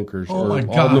the Bunkers, Oh or my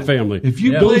All God! in the Family. If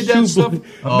you Yeah. played Those that two- stuff,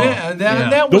 man,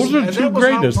 that was Those are the two that was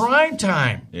greatest. on prime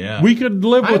time. Yeah. We could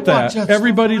live I with watched that. that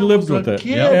Everybody stuff when I lived was with a it.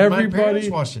 kid. My parents Everybody,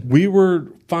 watched it. we were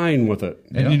fine with it.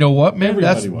 And you know what, man?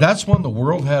 Everybody was. That's when the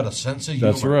world had a sense of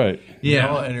humor. That's right. You Yeah.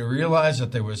 know, and it realized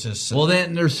that there was this. Well,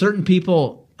 then there's certain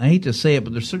people, I hate to say it,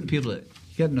 but there's certain people that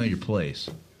you got to know your place.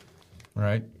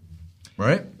 right.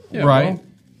 Right? Yeah, Right. well,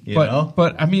 You but know?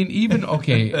 but I mean, even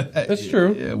okay, That's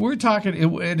true. We're talking,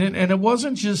 and it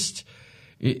wasn't just.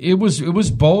 It was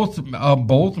both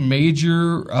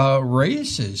major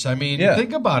races. I mean, Yeah.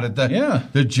 think about it. Yeah.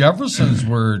 The Jeffersons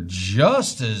were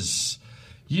just as,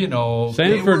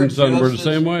 Sanford and Son were the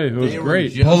same way. It was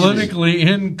great. politically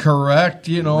incorrect.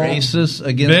 Racist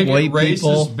against white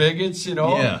people. racist bigots.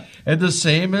 Yeah. And the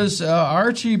same as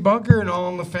Archie Bunker and All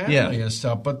in the Family Yeah. and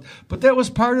stuff. But that was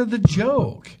part of the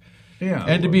joke. Yeah.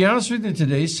 And to be honest with you, in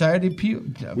today's society, people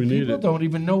need it. don't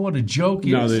even know what a joke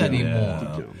No, is they don't. anymore.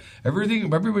 Yeah.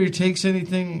 Everybody takes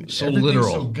everything So everything's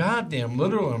literal. so goddamn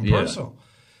literal and Yeah. personal,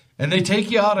 and they take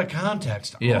you out of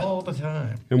context Yeah. all the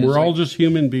time. And we're all just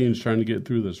human beings trying to get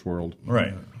through this world,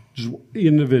 Right. just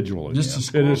individually. Just a And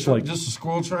squirrel, it's like just a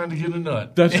squirrel trying to get a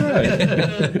nut. that's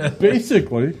right.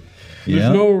 Basically,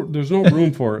 Yeah. there's no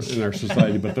room for it in our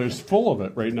society, but there's full of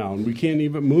it right now, and we can't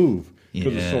even move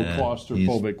because it's so Yeah.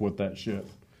 claustrophobic with that shit.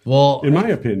 Well, In my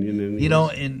opinion,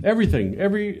 anyways. in everything,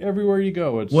 everywhere you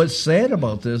go, it's what's sad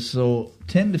about this, so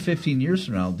 10 to 15 years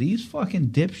from now, these fucking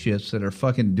dipshits that are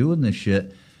fucking doing this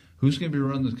shit, who's going to be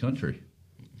running this country?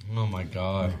 Oh my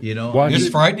god! You know? Watch It's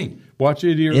it. frightening. Watch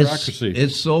Idiocracy.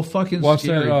 It's so fucking Watch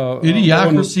scary. that.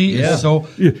 Idiocracy Yeah. is so.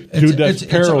 Yeah, dude, that's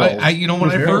parallels. When I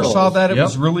It's first saw parallels. that, it Yep.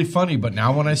 was really funny. But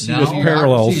now when I see Now- It's Idiocracy,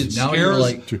 parallels. it Now you're scares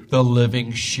like- the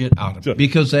living shit out of me.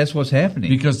 Because that's what's happening.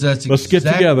 Because that's Let's get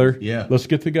exact- together. Yeah. Let's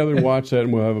get together and watch that,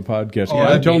 and we'll have a podcast. Oh, I'm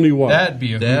that'd telling be- you what. that'd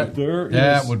be a That- hoot. There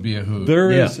That is- would be a hoot.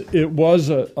 There Yeah. is. It was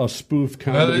a spoof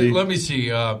comedy. Let me see,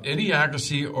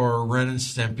 Idiocracy or Ren and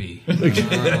Stimpy.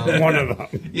 One of them.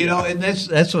 You know, and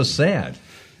that's what's sad.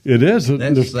 It is.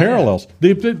 That's There's sad. parallels.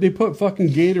 They put fucking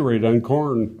Gatorade on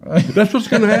corn. That's what's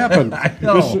going to happen. I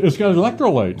know. It's got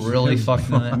electrolytes. Really fucking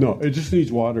that. No, it just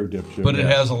needs water, dipshit. But it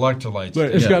has electrolytes.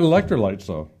 But it's Yeah. got electrolytes,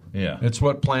 though. Yeah. It's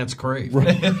what plants crave.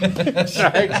 It's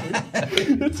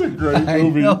a great I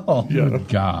movie. know. Yeah.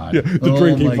 God. Yeah, the Oh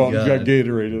drinking my fountain's got God.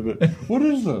 Gatorade in it. What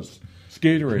is this? It's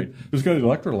Gatorade. It's got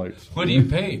electrolytes. What do you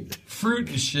paint? Fruit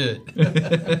and shit.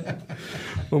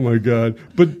 Oh my God!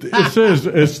 But it says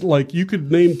it's like you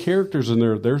could name characters in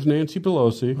there. There's Nancy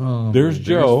Pelosi. There's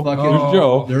Joe. fucking- There's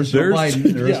Joe. There's Joe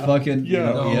Biden. There's fucking. Yeah,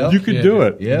 You know, No. you could do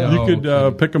it. Yeah. You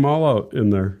could pick them all out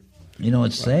in there. You know,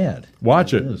 it's sad.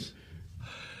 Watch it. is.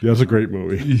 Yeah, it's a great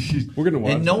movie. We're gonna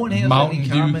watch. And no it. one has Mountain any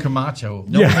Dew common. Camacho.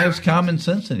 No one has common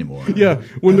sense anymore. Yeah,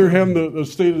 when they're having the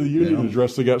State of the Union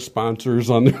address, they got sponsors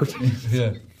on there.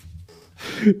 Yeah.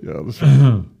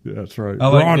 That's right. I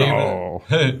like Bruno.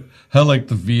 David. I like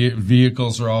the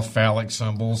vehicles are all phallic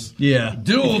symbols. Yeah.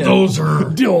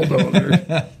 Dildozer.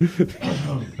 Dildo.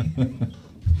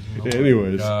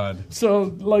 Anyways, God.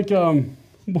 so like,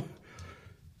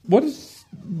 what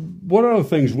other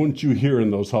things wouldn't you hear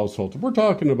in those households? We're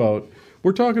talking about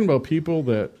people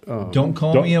that Don't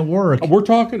call me at work. We're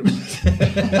talking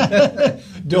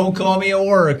Don't call me at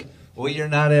work. Well, you're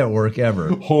not at work ever.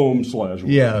 home/work.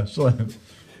 Yeah. So,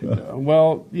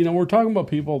 Well, we're talking about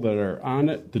people that are on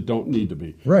it that don't need to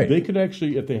be. Right. They could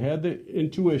actually, if they had the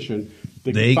intuition,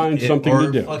 they could find something or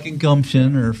to do. fucking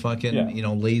gumption or fucking Yeah.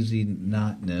 lazy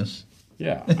notness.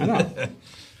 Yeah, I know.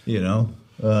 You know.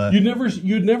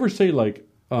 You'd never say like,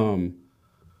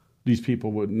 these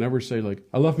people would never say like,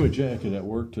 I left my jacket at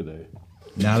work today.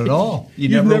 Not at all. You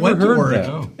You've never went to heard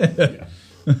work. that.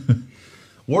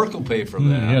 Work will pay for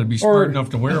that. You got to be smart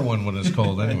enough to wear one when it's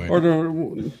cold anyway. Or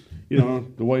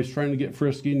the wife's trying to get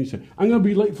frisky, and you say, "I'm going to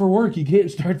be late for work. You can't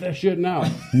start that shit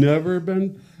now." Never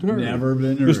been heard. Never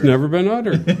been heard. It's never been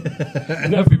uttered.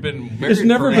 If you've been married It's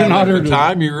never for been any uttered.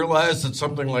 time, you realize that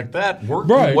something like that work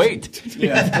Right. can wait.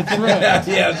 Yeah, That's right.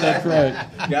 yeah, That's right.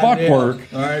 Fuck Goddamn. work.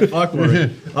 All right, fuck work.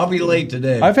 I'll be late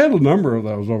today. I've had a number of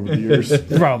those over the years,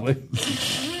 probably.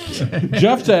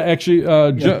 Jeff's actually,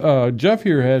 Jeff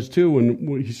here has too,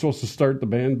 when he's supposed to start the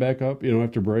band back up,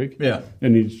 after break. Yeah.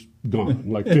 And he's gone,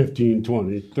 like 15,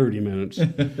 20, 30 minutes. I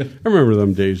remember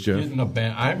them days, Jeff. Getting a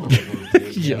band. I remember those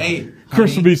days. Yeah. Hey,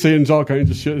 Chris will be saying all kinds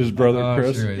of shit, his brother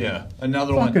Chris. Sure, yeah,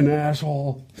 another Fucking one.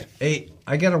 asshole. Hey,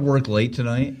 I got to work late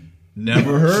tonight.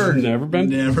 Never heard. Never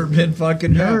been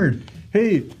fucking heard.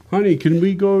 Hey, honey, can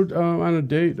we go on a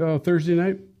date Thursday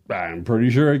night? I'm pretty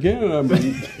sure I can.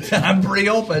 I'm pretty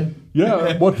open.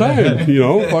 Yeah, what time?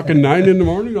 Fucking 9 in the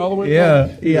morning all the way Yeah,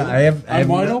 back? yeah. I'm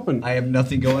wide open. I have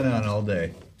nothing going on all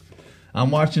day. I'm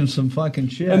watching some fucking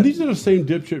shit. And these are the same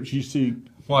dipshits you see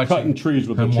cutting trees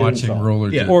with a chainsaw. watching roller.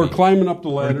 Yeah. Or climbing up the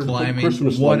ladder, Or climbing, put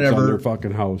Christmas lights whatever. on their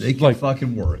fucking house. They can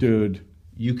fucking work. Dude,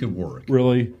 You could work.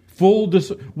 really?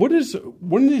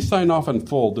 When they sign off on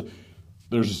full?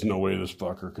 There's just no way this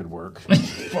fucker could work.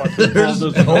 There's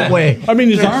no way. I mean,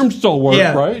 his arms still work,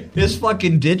 Yeah, right? his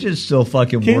fucking digits still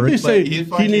fucking Can't work. they say but he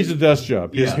fucking- needs a desk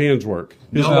job? His Yeah. hands work.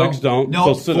 His No, legs don't.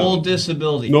 No, so sit full down.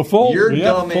 disability. No, full- Your yeah,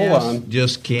 dumb full ass on.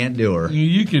 just can't do her.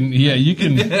 You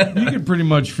can pretty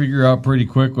much figure out pretty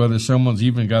quick whether someone's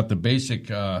even got the basic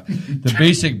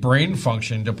brain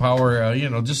function to power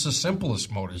just the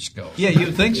simplest motor skills. Yeah,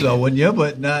 you'd think so, wouldn't you?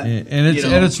 But not. And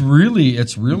it's really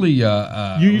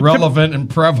relevant and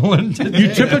prevalent.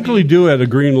 You typically do at a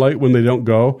green light when they don't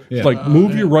go. Yeah. It's like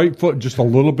move your right foot just a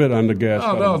little bit on the gas.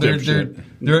 Oh no, pedal,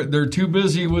 they're too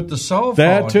busy with the cell phone.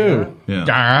 That too. Yeah. Oh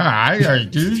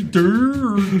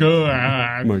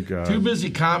my god. Too busy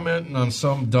commenting on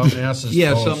some dumbass's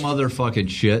Yeah, post. some other fucking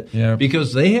shit. Yeah.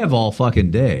 Because they have all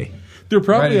fucking day. They're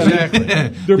probably Right, exactly.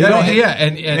 they're Yeah, probably-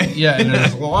 and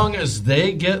as long as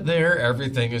they get there,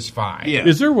 everything is fine. Yeah.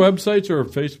 Is there websites or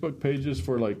Facebook pages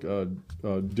for like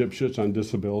dipshits on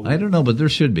disability? I don't know, but there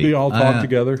should be. They all talk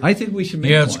together? I think we should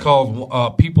make Yeah, it's one. called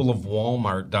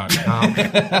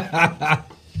peopleofwalmart.com.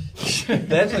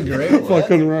 That's a great one.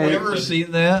 Fucking right. You ever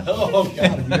seen that? Oh, God.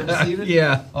 Have you ever seen it?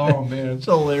 Yeah. Oh, man. It's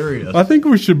hilarious. I think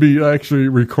we should be actually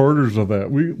recorders of that.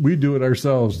 We do it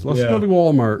ourselves. Let's Yeah. go to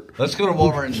Walmart. Let's go to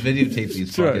Walmart and videotape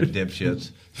these fucking right.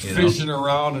 dipshits. Fishing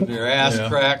around in their ass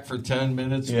crack for 10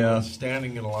 minutes Yeah. and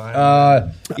standing in line.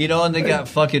 And they got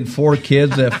fucking 4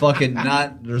 kids that fucking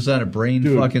there's not a brain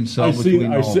Dude, fucking cell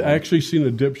between all of them. I actually seen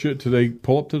a dipshit today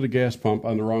pull up to the gas pump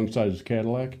on the wrong side of his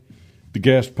Cadillac. The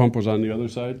gas pump was on the other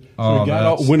side. So he got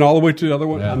out, went all the way to the other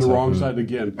one on the wrong side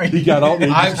again. He got out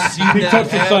and I've seen he that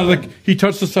touched the side of happen. he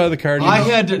touched the side of the car. And I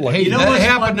had to. Hey, know that what's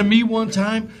happened to me one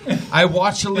time. I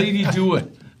watched a lady do it.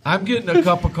 I'm getting a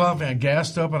cup of coffee. I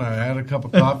gassed up and I had a cup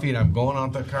of coffee and I'm going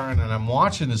out the car and I'm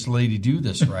watching this lady do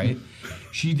this. Right?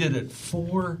 She did it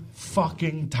 4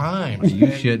 fucking times. Are you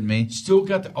And shitting me? Still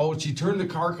got the. Oh, she turned the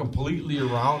car completely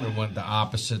around and went the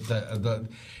opposite.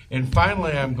 And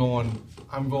finally, I'm going.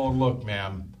 Look,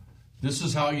 ma'am. This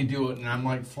is how you do it, and I'm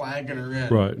like flagging her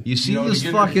in. Right. You see to this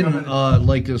get her to fucking, come in.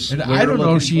 like a And I don't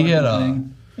know if she had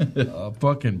thing. a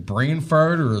fucking brain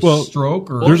fart or a Well, stroke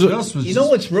or there's a- this was You know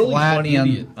just what's really flat funny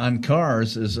idiot. on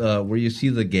cars is where you see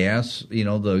the gas,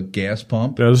 the gas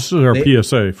pump. Yeah, this is our They-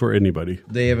 PSA for anybody.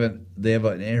 They have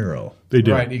an arrow. They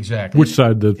do. Right, exactly. Which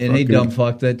side the And hey, fucking- dumb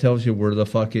fuck, that tells you where the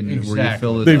fucking where you Exactly.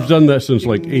 fill it They've up. done that since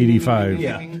like 85.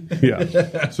 Yeah.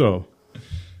 Yeah. So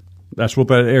that's what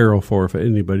that arrow for if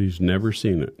anybody's never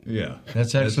seen it. Yeah.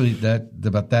 That's actually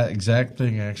about that exact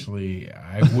thing. Actually,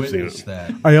 I witnessed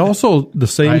that. I also the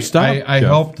same stop. I Jeff.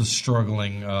 helped the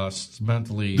struggling,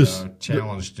 mentally This-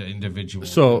 challenged individual.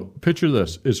 So picture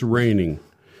this: it's raining,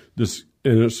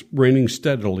 and it's raining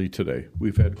steadily today.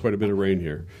 We've had quite a bit of rain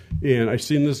here, and I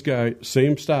seen this guy,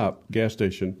 same stop, gas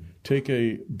station, take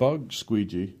a bug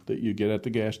squeegee that you get at the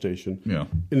gas station. Yeah.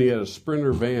 And he had a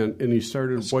Sprinter van, and he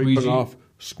started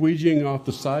squeegeeing off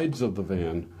the sides of the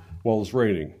van while it's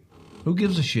raining. Who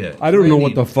gives a shit? I don't know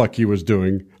what the fuck he was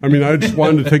doing. I mean, I just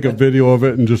wanted to take a video of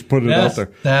it and just put it out there.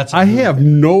 I have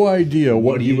no idea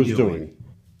what are he you was doing? doing.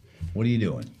 What are you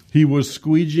doing? He was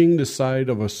squeegeeing the side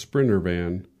of a Sprinter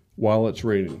van while it's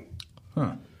raining.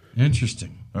 Huh.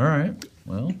 Interesting. All right.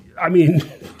 Well, I mean,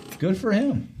 good for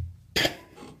him.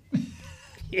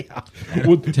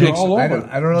 Well, they're all I over.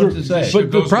 don't know what to say. But the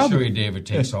goes to problem- show you, David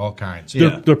takes all kinds.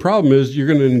 The problem is you're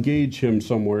going to engage him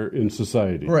somewhere in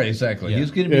society. Right, exactly. Yeah.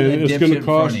 He's going to be And that it's going dipshit to in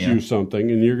front cost of you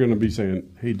something, and you're going to be saying,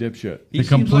 hey, dipshit. He The seems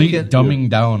complete like a- dumbing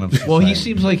down of society. Well, he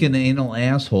seems like an anal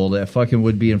asshole that fucking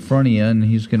would be in front of you, and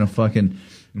he's going to fucking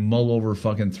mull over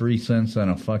fucking 3 cents on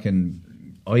a fucking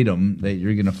item that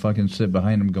you're going to fucking sit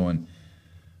behind him going,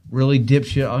 really,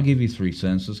 dipshit? I'll give you 3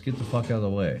 cents. Let's get the fuck out of the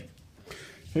way.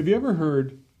 Have you ever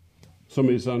heard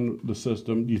somebody's on the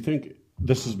system? Do you think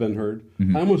this has been heard?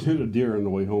 I almost hit a deer on the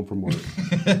way home from work.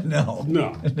 No.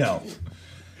 No. No.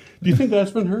 Do you think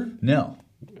that's been heard? No.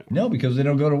 No, because they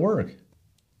don't go to work.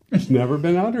 It's never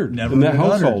been uttered Never in that been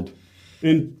uttered. household.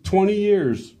 In 20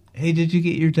 years. Hey, did you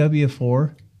get your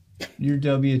W-4? Your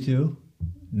W-2?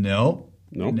 Nope.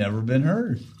 Nope. Never been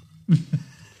heard.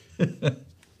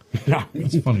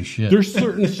 That's funny shit. There's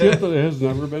certain shit that has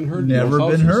never been heard. in Never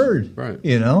those been houses. heard. Right.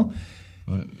 You know?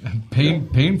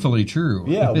 Painfully true.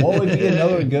 Yeah, what would be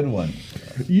another good one?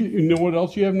 You know what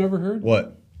else you have never heard?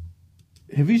 What?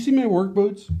 Have you seen my work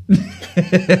boots?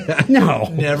 No.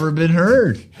 Never been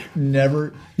heard.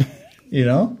 Never, you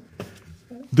know?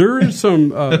 There is some,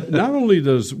 not only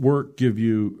does work give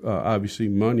you, obviously,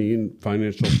 money and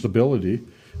financial stability,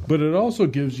 but it also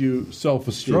gives you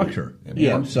self-esteem. Structure.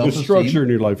 Yeah, And the self-esteem. structure in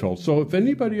your life health. So if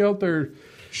anybody out there,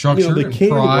 Structure they and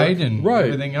can't pride work- and right.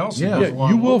 everything else. Yeah. that goes yeah, along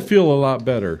you with will it. feel a lot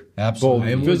better,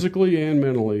 Absolutely. both physically and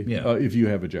mentally, Yeah. if you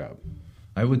have a job.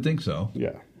 I would think so.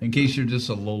 Yeah. In case you're just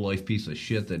a low-life piece of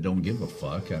shit that don't give a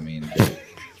fuck. I mean,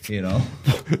 you know?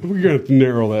 We're going to have to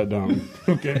narrow that down.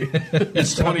 Okay.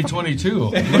 It's 2022.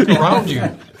 Look around you.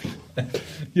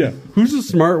 Yeah. Who's the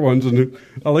smart ones? And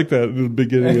I like that at the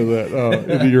beginning of that,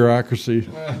 the bureaucracy.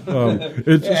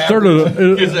 It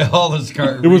started. Gives a hell of a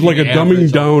cart It was like a dumbing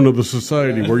average. down of the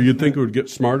society where you'd think it would get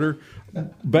smarter.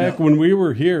 Back when we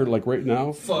were here, like right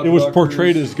now, Fuck it was fuckers.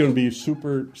 portrayed as going to be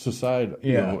super society.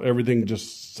 You Yeah. know, everything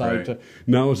just side Right. to.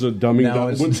 Now it's a dumbing Now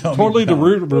down. it's Went dumbing totally down. the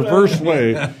reverse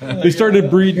way. They started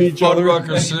breeding each other.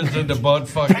 Fuddruckers turns into butt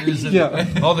fuckers. And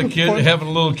Yeah. all the kids having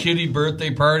a little kiddie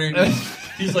birthday party. And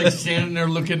he's like standing there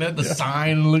looking at the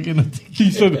sign, looking at the He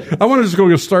said, "I want to just go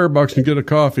to Starbucks and get a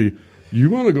coffee. You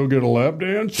want to go get a lap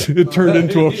dance?" It turned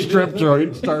into a strip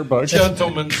joint, Starbucks.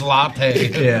 gentleman's latte.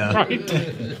 Yeah. Right?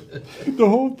 The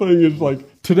whole thing is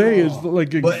like today is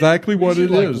like exactly what it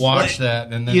Like, is. watch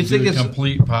that and then You do think a it's-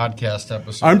 complete podcast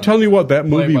episode. I'm telling you what, that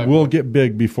movie Play by will play. get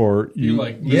big before you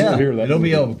like Yeah. hear that. It'll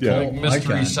be a yeah. cult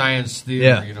mystery icon. science theater,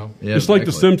 Yeah. you know. Yeah, It's like The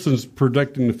exactly. Simpsons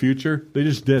predicting the future. They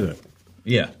just did it.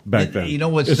 Yeah. Back then. You know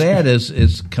what's It's- sad is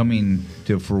it's coming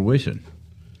to fruition.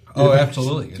 Oh,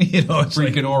 absolutely. You know, it's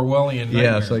Freaking like, Orwellian nightmare,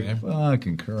 yeah, it's like, man.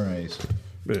 fucking Christ.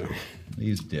 Yeah.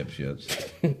 These dipshits.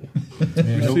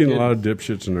 We've seen a lot of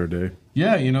dipshits in our day.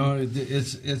 Yeah, you know,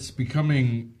 it's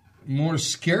becoming more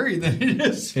scary than it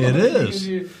is. It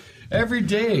is. Every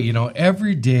day, you know,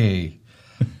 every day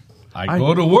I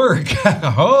go to work.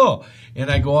 Oh, and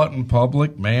I go out in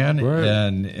public, man, Right.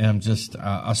 and am just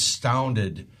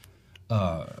astounded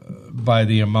by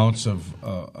the amounts of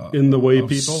In the way of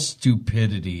people?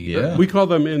 stupidity. Yeah. We call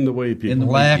them in the way people. In the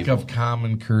way Lack people. of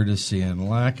common courtesy and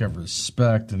lack of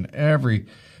respect and every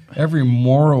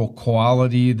moral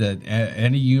quality that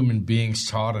any human being's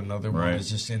taught another one Right. is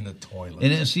just in the toilet.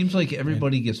 And it seems like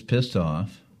everybody gets pissed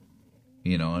off.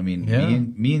 You know, I mean, Yeah.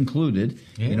 me included.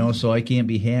 Yeah. You know, so I can't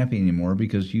be happy anymore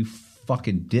because you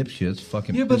fucking dipshits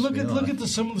fucking. Yeah, but piss look me at off.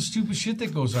 some of the stupid shit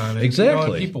that goes on. And, Exactly. You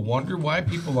know, and people wonder why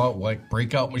people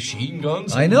break out machine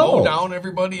guns. And I know. mow down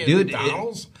everybody at Dude,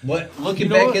 McDonald's. Looking You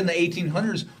know back what? in the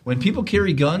 1800s, when people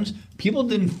carry guns, people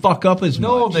didn't fuck up as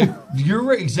No, much. you're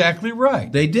right, exactly right.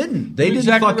 They didn't. They You're didn't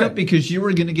exactly fuck right. up because you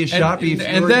were going to get shot if you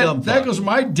were a dumb that fuck. goes.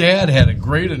 My dad had a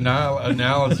great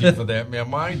analogy for that, man.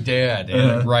 My dad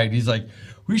had it right. He's like,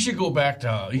 we should go back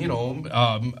to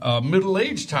middle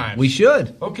age times. We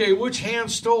should. Okay, which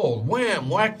hand stole? Wham!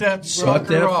 Whack that sucker Whack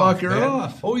that off. fucker man.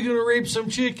 off. Oh, you gonna rape some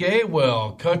chick? Eh?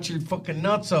 Well, cut your fucking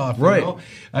nuts off. Right. You know?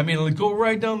 I mean, go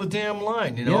right down the damn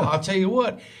line. You know, Yeah. I'll tell you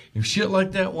what. If shit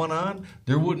like that went on,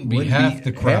 there wouldn't be Wouldn't half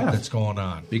be the crap half. that's going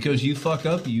on. Because you fuck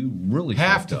up, you really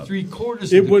Half fucked to up. 3/4 It of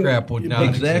the wouldn't- crap would not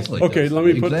Exactly. exist. Okay, let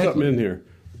me put Exactly. something in here.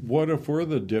 What if we're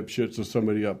the dipshits of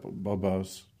somebody up above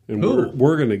us, and Who?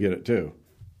 we're going to get it too?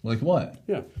 Like what?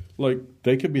 Yeah, like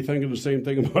they could be thinking the same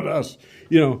thing about us.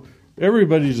 You know,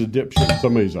 everybody's a dipshit in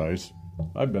somebody's eyes.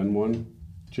 I've been one.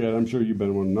 Chad, I'm sure you've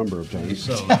been one a number of times.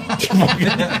 So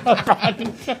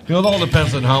It all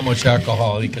depends on how much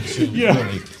alcohol he consumes. Yeah.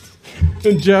 Really.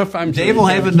 And Jeff, Dave will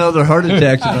have another heart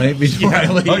attack tonight before I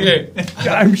leave. Okay,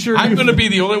 I'm sure I'm going to be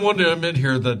the only one to admit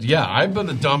here that I've been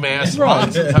a dumbass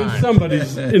lots of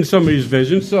times. in somebody's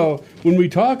vision. So when we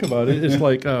talk about it, it's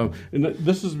like, and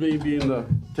this is me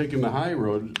taking the high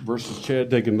road versus Chad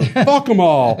taking the fuck them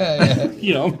all.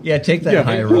 Yeah, take that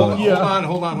high road.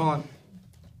 Hold on.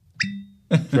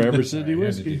 Traverse City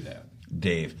whiskey.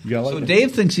 Dave. So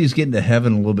Dave thinks he's getting to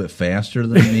heaven a little bit faster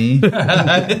than me.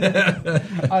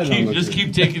 Just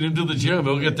keep taking him to the gym.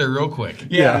 He'll get there real quick.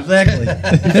 Yeah, exactly.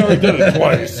 He's already done it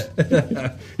twice.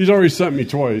 He's already sent me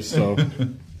twice. So,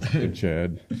 good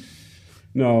Chad.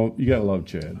 No, you gotta love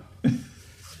Chad.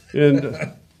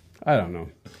 And I don't know.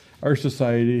 Our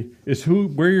society is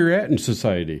where you're at in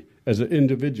society as an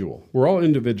individual. We're all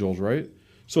individuals, right?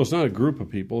 So it's not a group of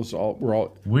people. It's all we're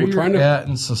trying to at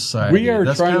in society. We are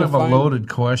That's trying kind to of a find, loaded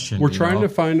question. We're trying to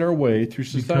find our way through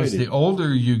society. Because the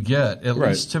older you get, at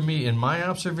least to me, in my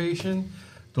observation,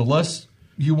 the less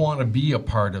you want to be a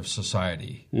part of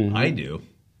society. Mm-hmm. I do.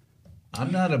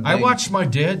 I'm not a big... I watched my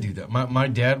dad do that. My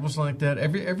dad was like that.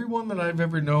 Everyone that I've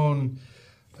ever known,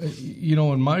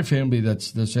 in my family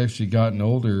that's actually gotten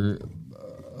older,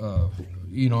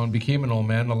 and became an old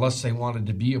man, unless they wanted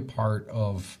to be a part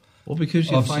of... Well, because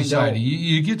you find society. out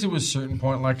You get to a certain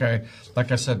point, like I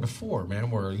said before, man,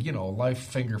 where life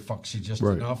finger fucks you just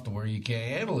enough to where you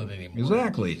can't handle it anymore.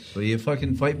 Exactly. So you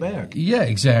fucking fight back. Yeah,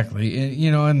 exactly.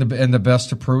 And the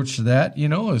best approach to that,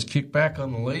 is kick back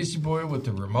on the lazy boy with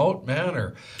the remote,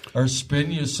 man, or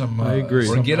spin you some. I agree.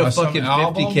 Or get a fucking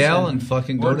 50 cal and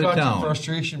fucking go to town. Work out your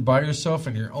frustration by yourself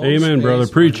in your own. Amen, space brother.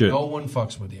 Preach it. No one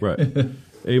fucks with you. Right.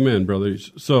 Amen,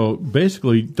 brothers. So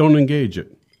basically, don't engage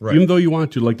it. Right. Even though you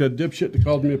want to, like that dipshit that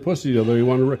called me a pussy, although you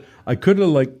want to, I could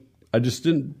have I just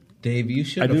didn't. Dave, you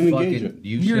should have fucking.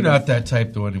 You're not that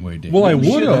type though, anyway, Dave. Well, I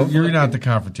would have. You're not the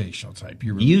confrontational type.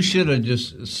 You should have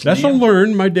just. That's a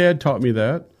learn. My dad taught me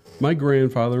that. My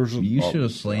grandfather was. You should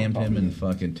have slammed him and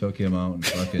fucking took him out and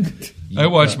fucking. I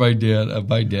watched my dad.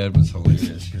 My dad was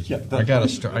hilarious. I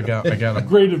got a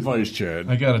great advice, Chad.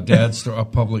 I got a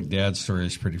public dad story.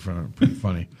 It's pretty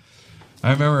funny.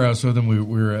 I remember I was with him. We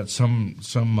were at some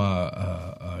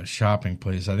shopping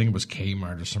place. I think it was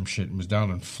Kmart or some shit. It was down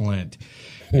in Flint,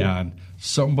 and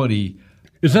somebody.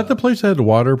 Is that the place that had a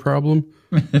water problem?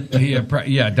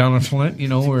 Yeah, down in Flint.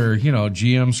 Where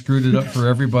GM screwed it up for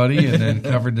everybody and then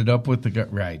covered it up with the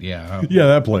right. Yeah,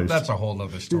 that place. That's a whole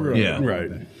other story. Yeah, right.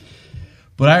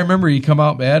 But I remember he come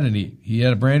out mad and he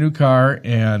had a brand new car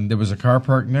and there was a car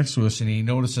parked next to us and he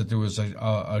noticed that there was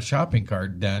a shopping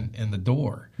cart dent in the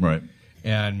door. Right.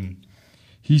 And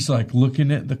he's like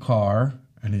looking at the car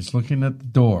and he's looking at the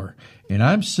door. And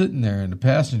I'm sitting there in the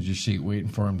passenger seat waiting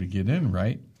for him to get in,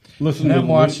 right? And I'm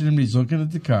watching him. He's looking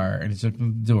at the car and he's looking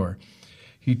at the door.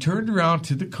 He turned around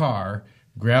to the car,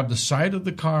 grabbed the side of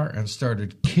the car and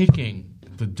started kicking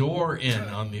the door in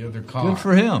on the other car. Good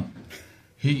for him.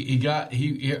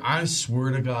 I swear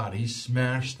to God, he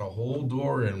smashed the whole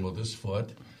door in with his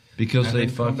foot. Because and they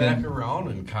then come back around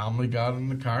and calmly got in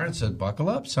the car and said, "Buckle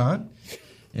up, son."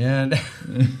 And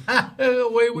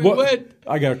away we went.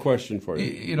 I got a question for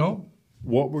you.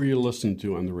 What were you listening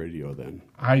to on the radio then?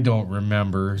 I don't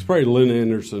remember. It's probably Lynn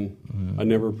Anderson. I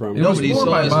never promised. Nobody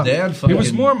saw his dad. It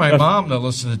was more my mom that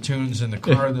listened to tunes in the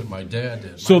car than my dad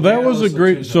did. So that was a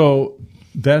great. So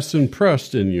that's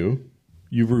impressed in you.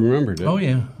 You've remembered it. Oh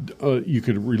yeah. You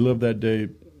could relive that day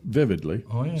vividly.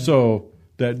 Oh yeah. So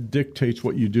that dictates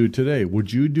what you do today.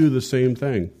 Would you do the same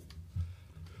thing?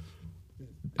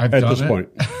 At this point,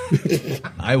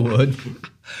 I would.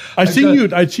 I've seen you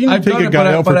take a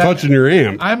guy out for touching your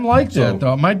amp. I'm like that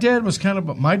though. My dad was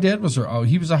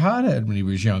he was a hothead when he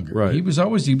was younger. Right. He was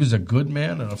a good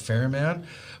man and a fair man.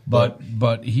 But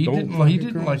he didn't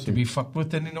like to be fucked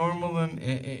with any more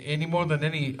than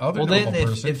any other normal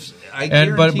person.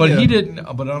 But he didn't.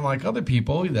 But unlike other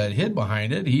people that hid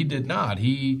behind it, he did not.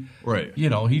 He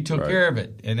he took care of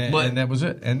it, and that was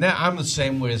it. And that I'm the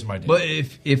same way as my dad. But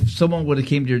if someone would have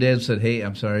came to your dad and said, "Hey,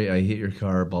 I'm sorry, I hit your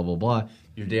car," blah blah blah,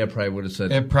 your dad probably would have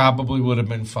said, it probably would have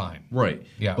been fine. Right.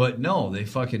 Yeah. But no, they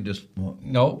fucking just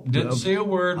didn't say a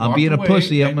word. I'm being a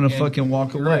pussy. I'm going to fucking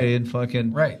walk away and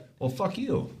fucking right. Well, fuck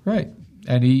you. Right.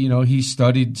 And he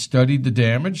studied the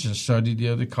damage and studied the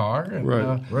other car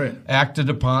and acted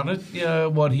upon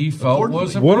it. What he felt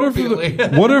was appropriately.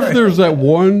 What if there's that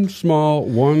one small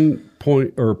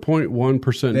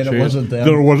 0.1% chance it wasn't them.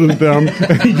 that it wasn't them?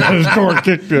 And he got his door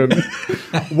kicked in.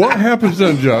 What happens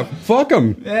then, Jeff? Fuck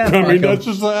him. Yeah, I mean, that's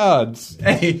just the odds.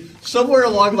 Hey, somewhere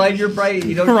along the line, you're probably,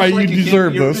 you know, just Right, like you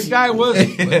deserve this. The guy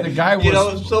was, you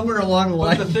know, somewhere along the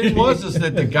line. But the thing was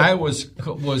that the guy was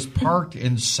parked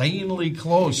insanely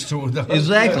close to the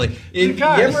Exactly. the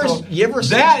guy. You ever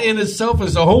seen that in itself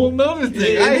is a whole nother thing.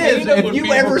 It is. Have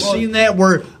you ever seen that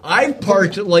where I've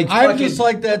parked like I'm fucking, just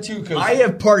like that too. Cause I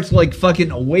have parked like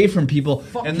fucking away from people,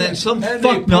 and then some and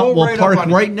fuck they nut pull will right park up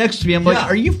on right you. next to me. I'm like,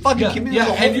 are you fucking kidding me? Yeah,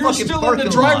 There's a and whole you're fucking still in parking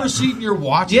the lot. driver's seat and you're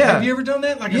watching. Yeah. Have you ever done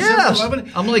that? Like a Yes.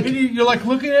 7-Eleven? I'm like, and you're like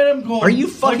looking at him going, are you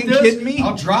fucking like this. kidding me?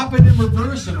 I'll drop it in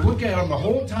reverse and look at him the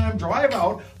whole time, drive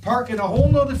out, park in a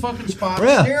whole nother fucking spot,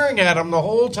 Yeah. staring at him the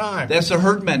whole time. That's a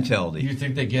herd mentality. You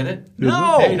think they get it?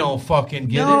 No. They don't fucking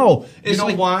get No. it. It's You know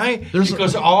like- why?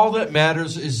 Because all that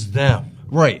matters is them.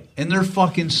 Right. And they're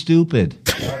fucking stupid.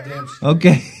 Goddamn stupid.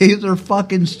 Okay? They're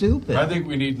fucking stupid. I think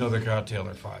we need another cocktail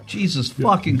or 5. Jesus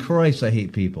fucking Christ, I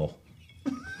hate people.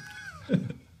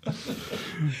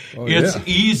 It's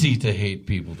easy to hate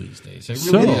people these days. It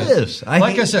So- really It is. is. I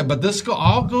Like hate- I said, but this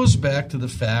all goes back to the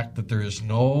fact that there's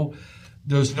no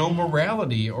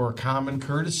morality or common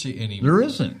courtesy anymore. There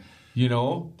isn't. You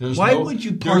know, Why would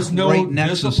you park there's no right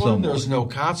next to discipline, someone? There's no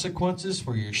consequences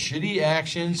for your shitty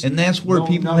actions. And that's where No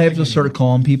people nothing have to start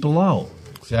calling people out.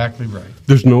 Exactly right.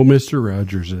 There's no Mr.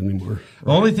 Rogers anymore. The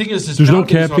only thing is There's no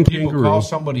nowadays Captain when people Kangaroo. call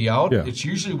somebody out, Yeah. it's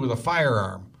usually with a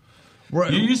firearm.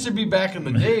 Right. You used to be back in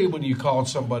the day when you called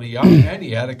somebody out and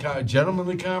you had a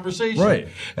gentlemanly conversation. Right.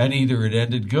 And either it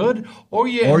ended good or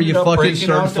you Or ended you up fucking breaking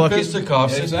started out the fucking-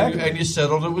 fisticuffs Exactly. and you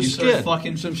settled it with You start skin.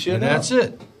 fucking some shit And up. that's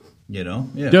it. You know?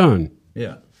 Yeah. Done.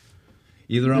 Yeah.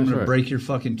 Either I'm That's going to right. break your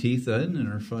fucking teeth in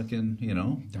or fucking, you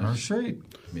know. Darn straight.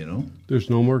 You know? There's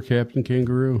no more Captain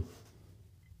Kangaroo.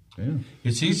 Yeah.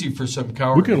 It's easy for some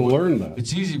coward. We can learn that.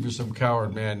 It's easy for some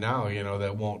coward man now, you know,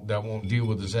 that won't deal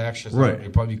with his actions. Right. They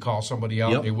probably call somebody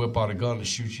out, Yep. they whip out a gun and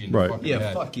shoot you in Right. the fucking Yeah,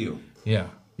 head. fuck you. Yeah.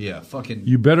 Yeah, fucking.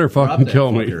 You better Rob fucking that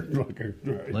kill me. fucker. Fucker.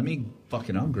 Right. Let me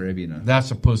fucking, I'll grab you in a.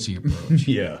 That's a pussy approach.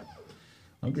 Yeah.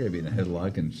 I'll grab you in a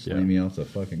headlock and slam you off the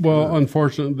fucking. Well, curb.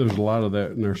 unfortunately, there's a lot of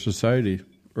that in our society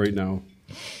right now.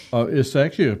 It's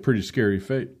actually a pretty scary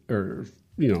fate, or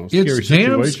scary It's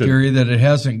situation. damn scary that it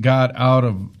hasn't got out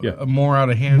of more out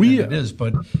of hand than it is,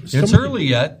 but it's early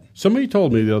yet. Somebody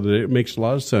told me the other day, it makes a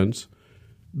lot of sense,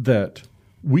 that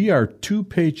we are 2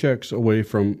 paychecks away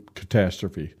from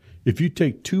catastrophe. If you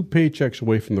take 2 paychecks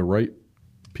away from the right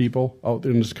people out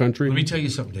in this country, Let me tell you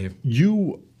something, Dave.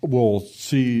 you will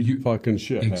see fucking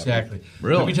shit happen. Exactly.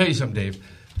 Really? Let me tell you something, Dave.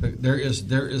 There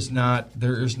is not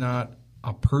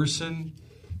a person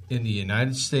in the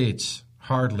United States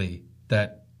hardly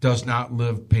that does not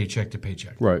live paycheck to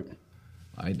paycheck. Right.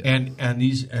 I do. And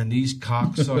these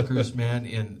cocksuckers, man,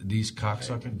 and these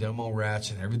cocksucking demo rats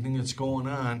and everything that's going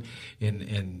on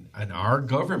in our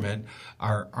government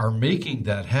are making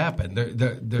that happen.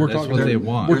 That's what they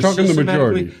want. We're talking the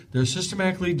majority. They're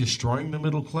systematically destroying the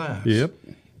middle class. Yep.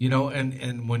 You know,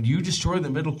 and when you destroy the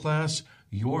middle class,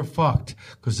 you're fucked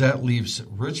because that leaves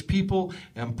rich people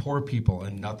and poor people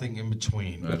and nothing in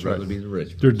between. I'd rather be the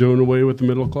rich. They're doing away with the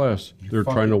middle class. They're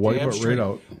trying to Fucking wipe damn it straight. right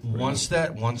out. Once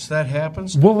that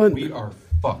happens, Well, then- we are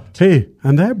fucked. Hey,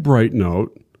 on that bright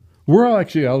note, we're all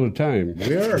actually out of time.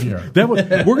 We are.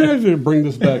 We're going to have to bring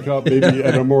this back up maybe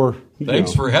at a more.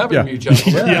 Thanks for having me,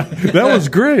 gentlemen. Yeah, that was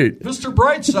great. Mr.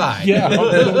 Brightside.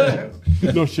 Yeah.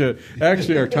 No shit.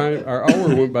 Actually, our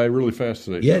hour went by really fast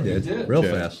tonight. Yeah, it did. Real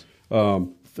Yeah. fast.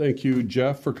 Thank you,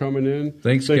 Jeff, for coming in.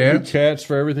 Thanks, Thank Cats. you, Cats,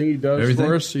 for everything he does Everything.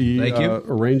 for us. He Thank you.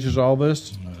 arranges all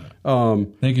this. Thank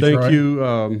you, Thank Troy.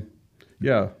 you.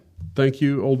 Thank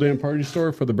you, Old Dan Party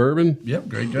Store, for the bourbon. Yep,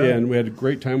 great job. And we had a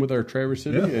great time with our Traverse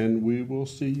City, Yeah. and we will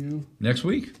see you Next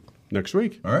week. next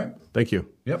week. All right. Thank you.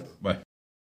 Yep. Bye.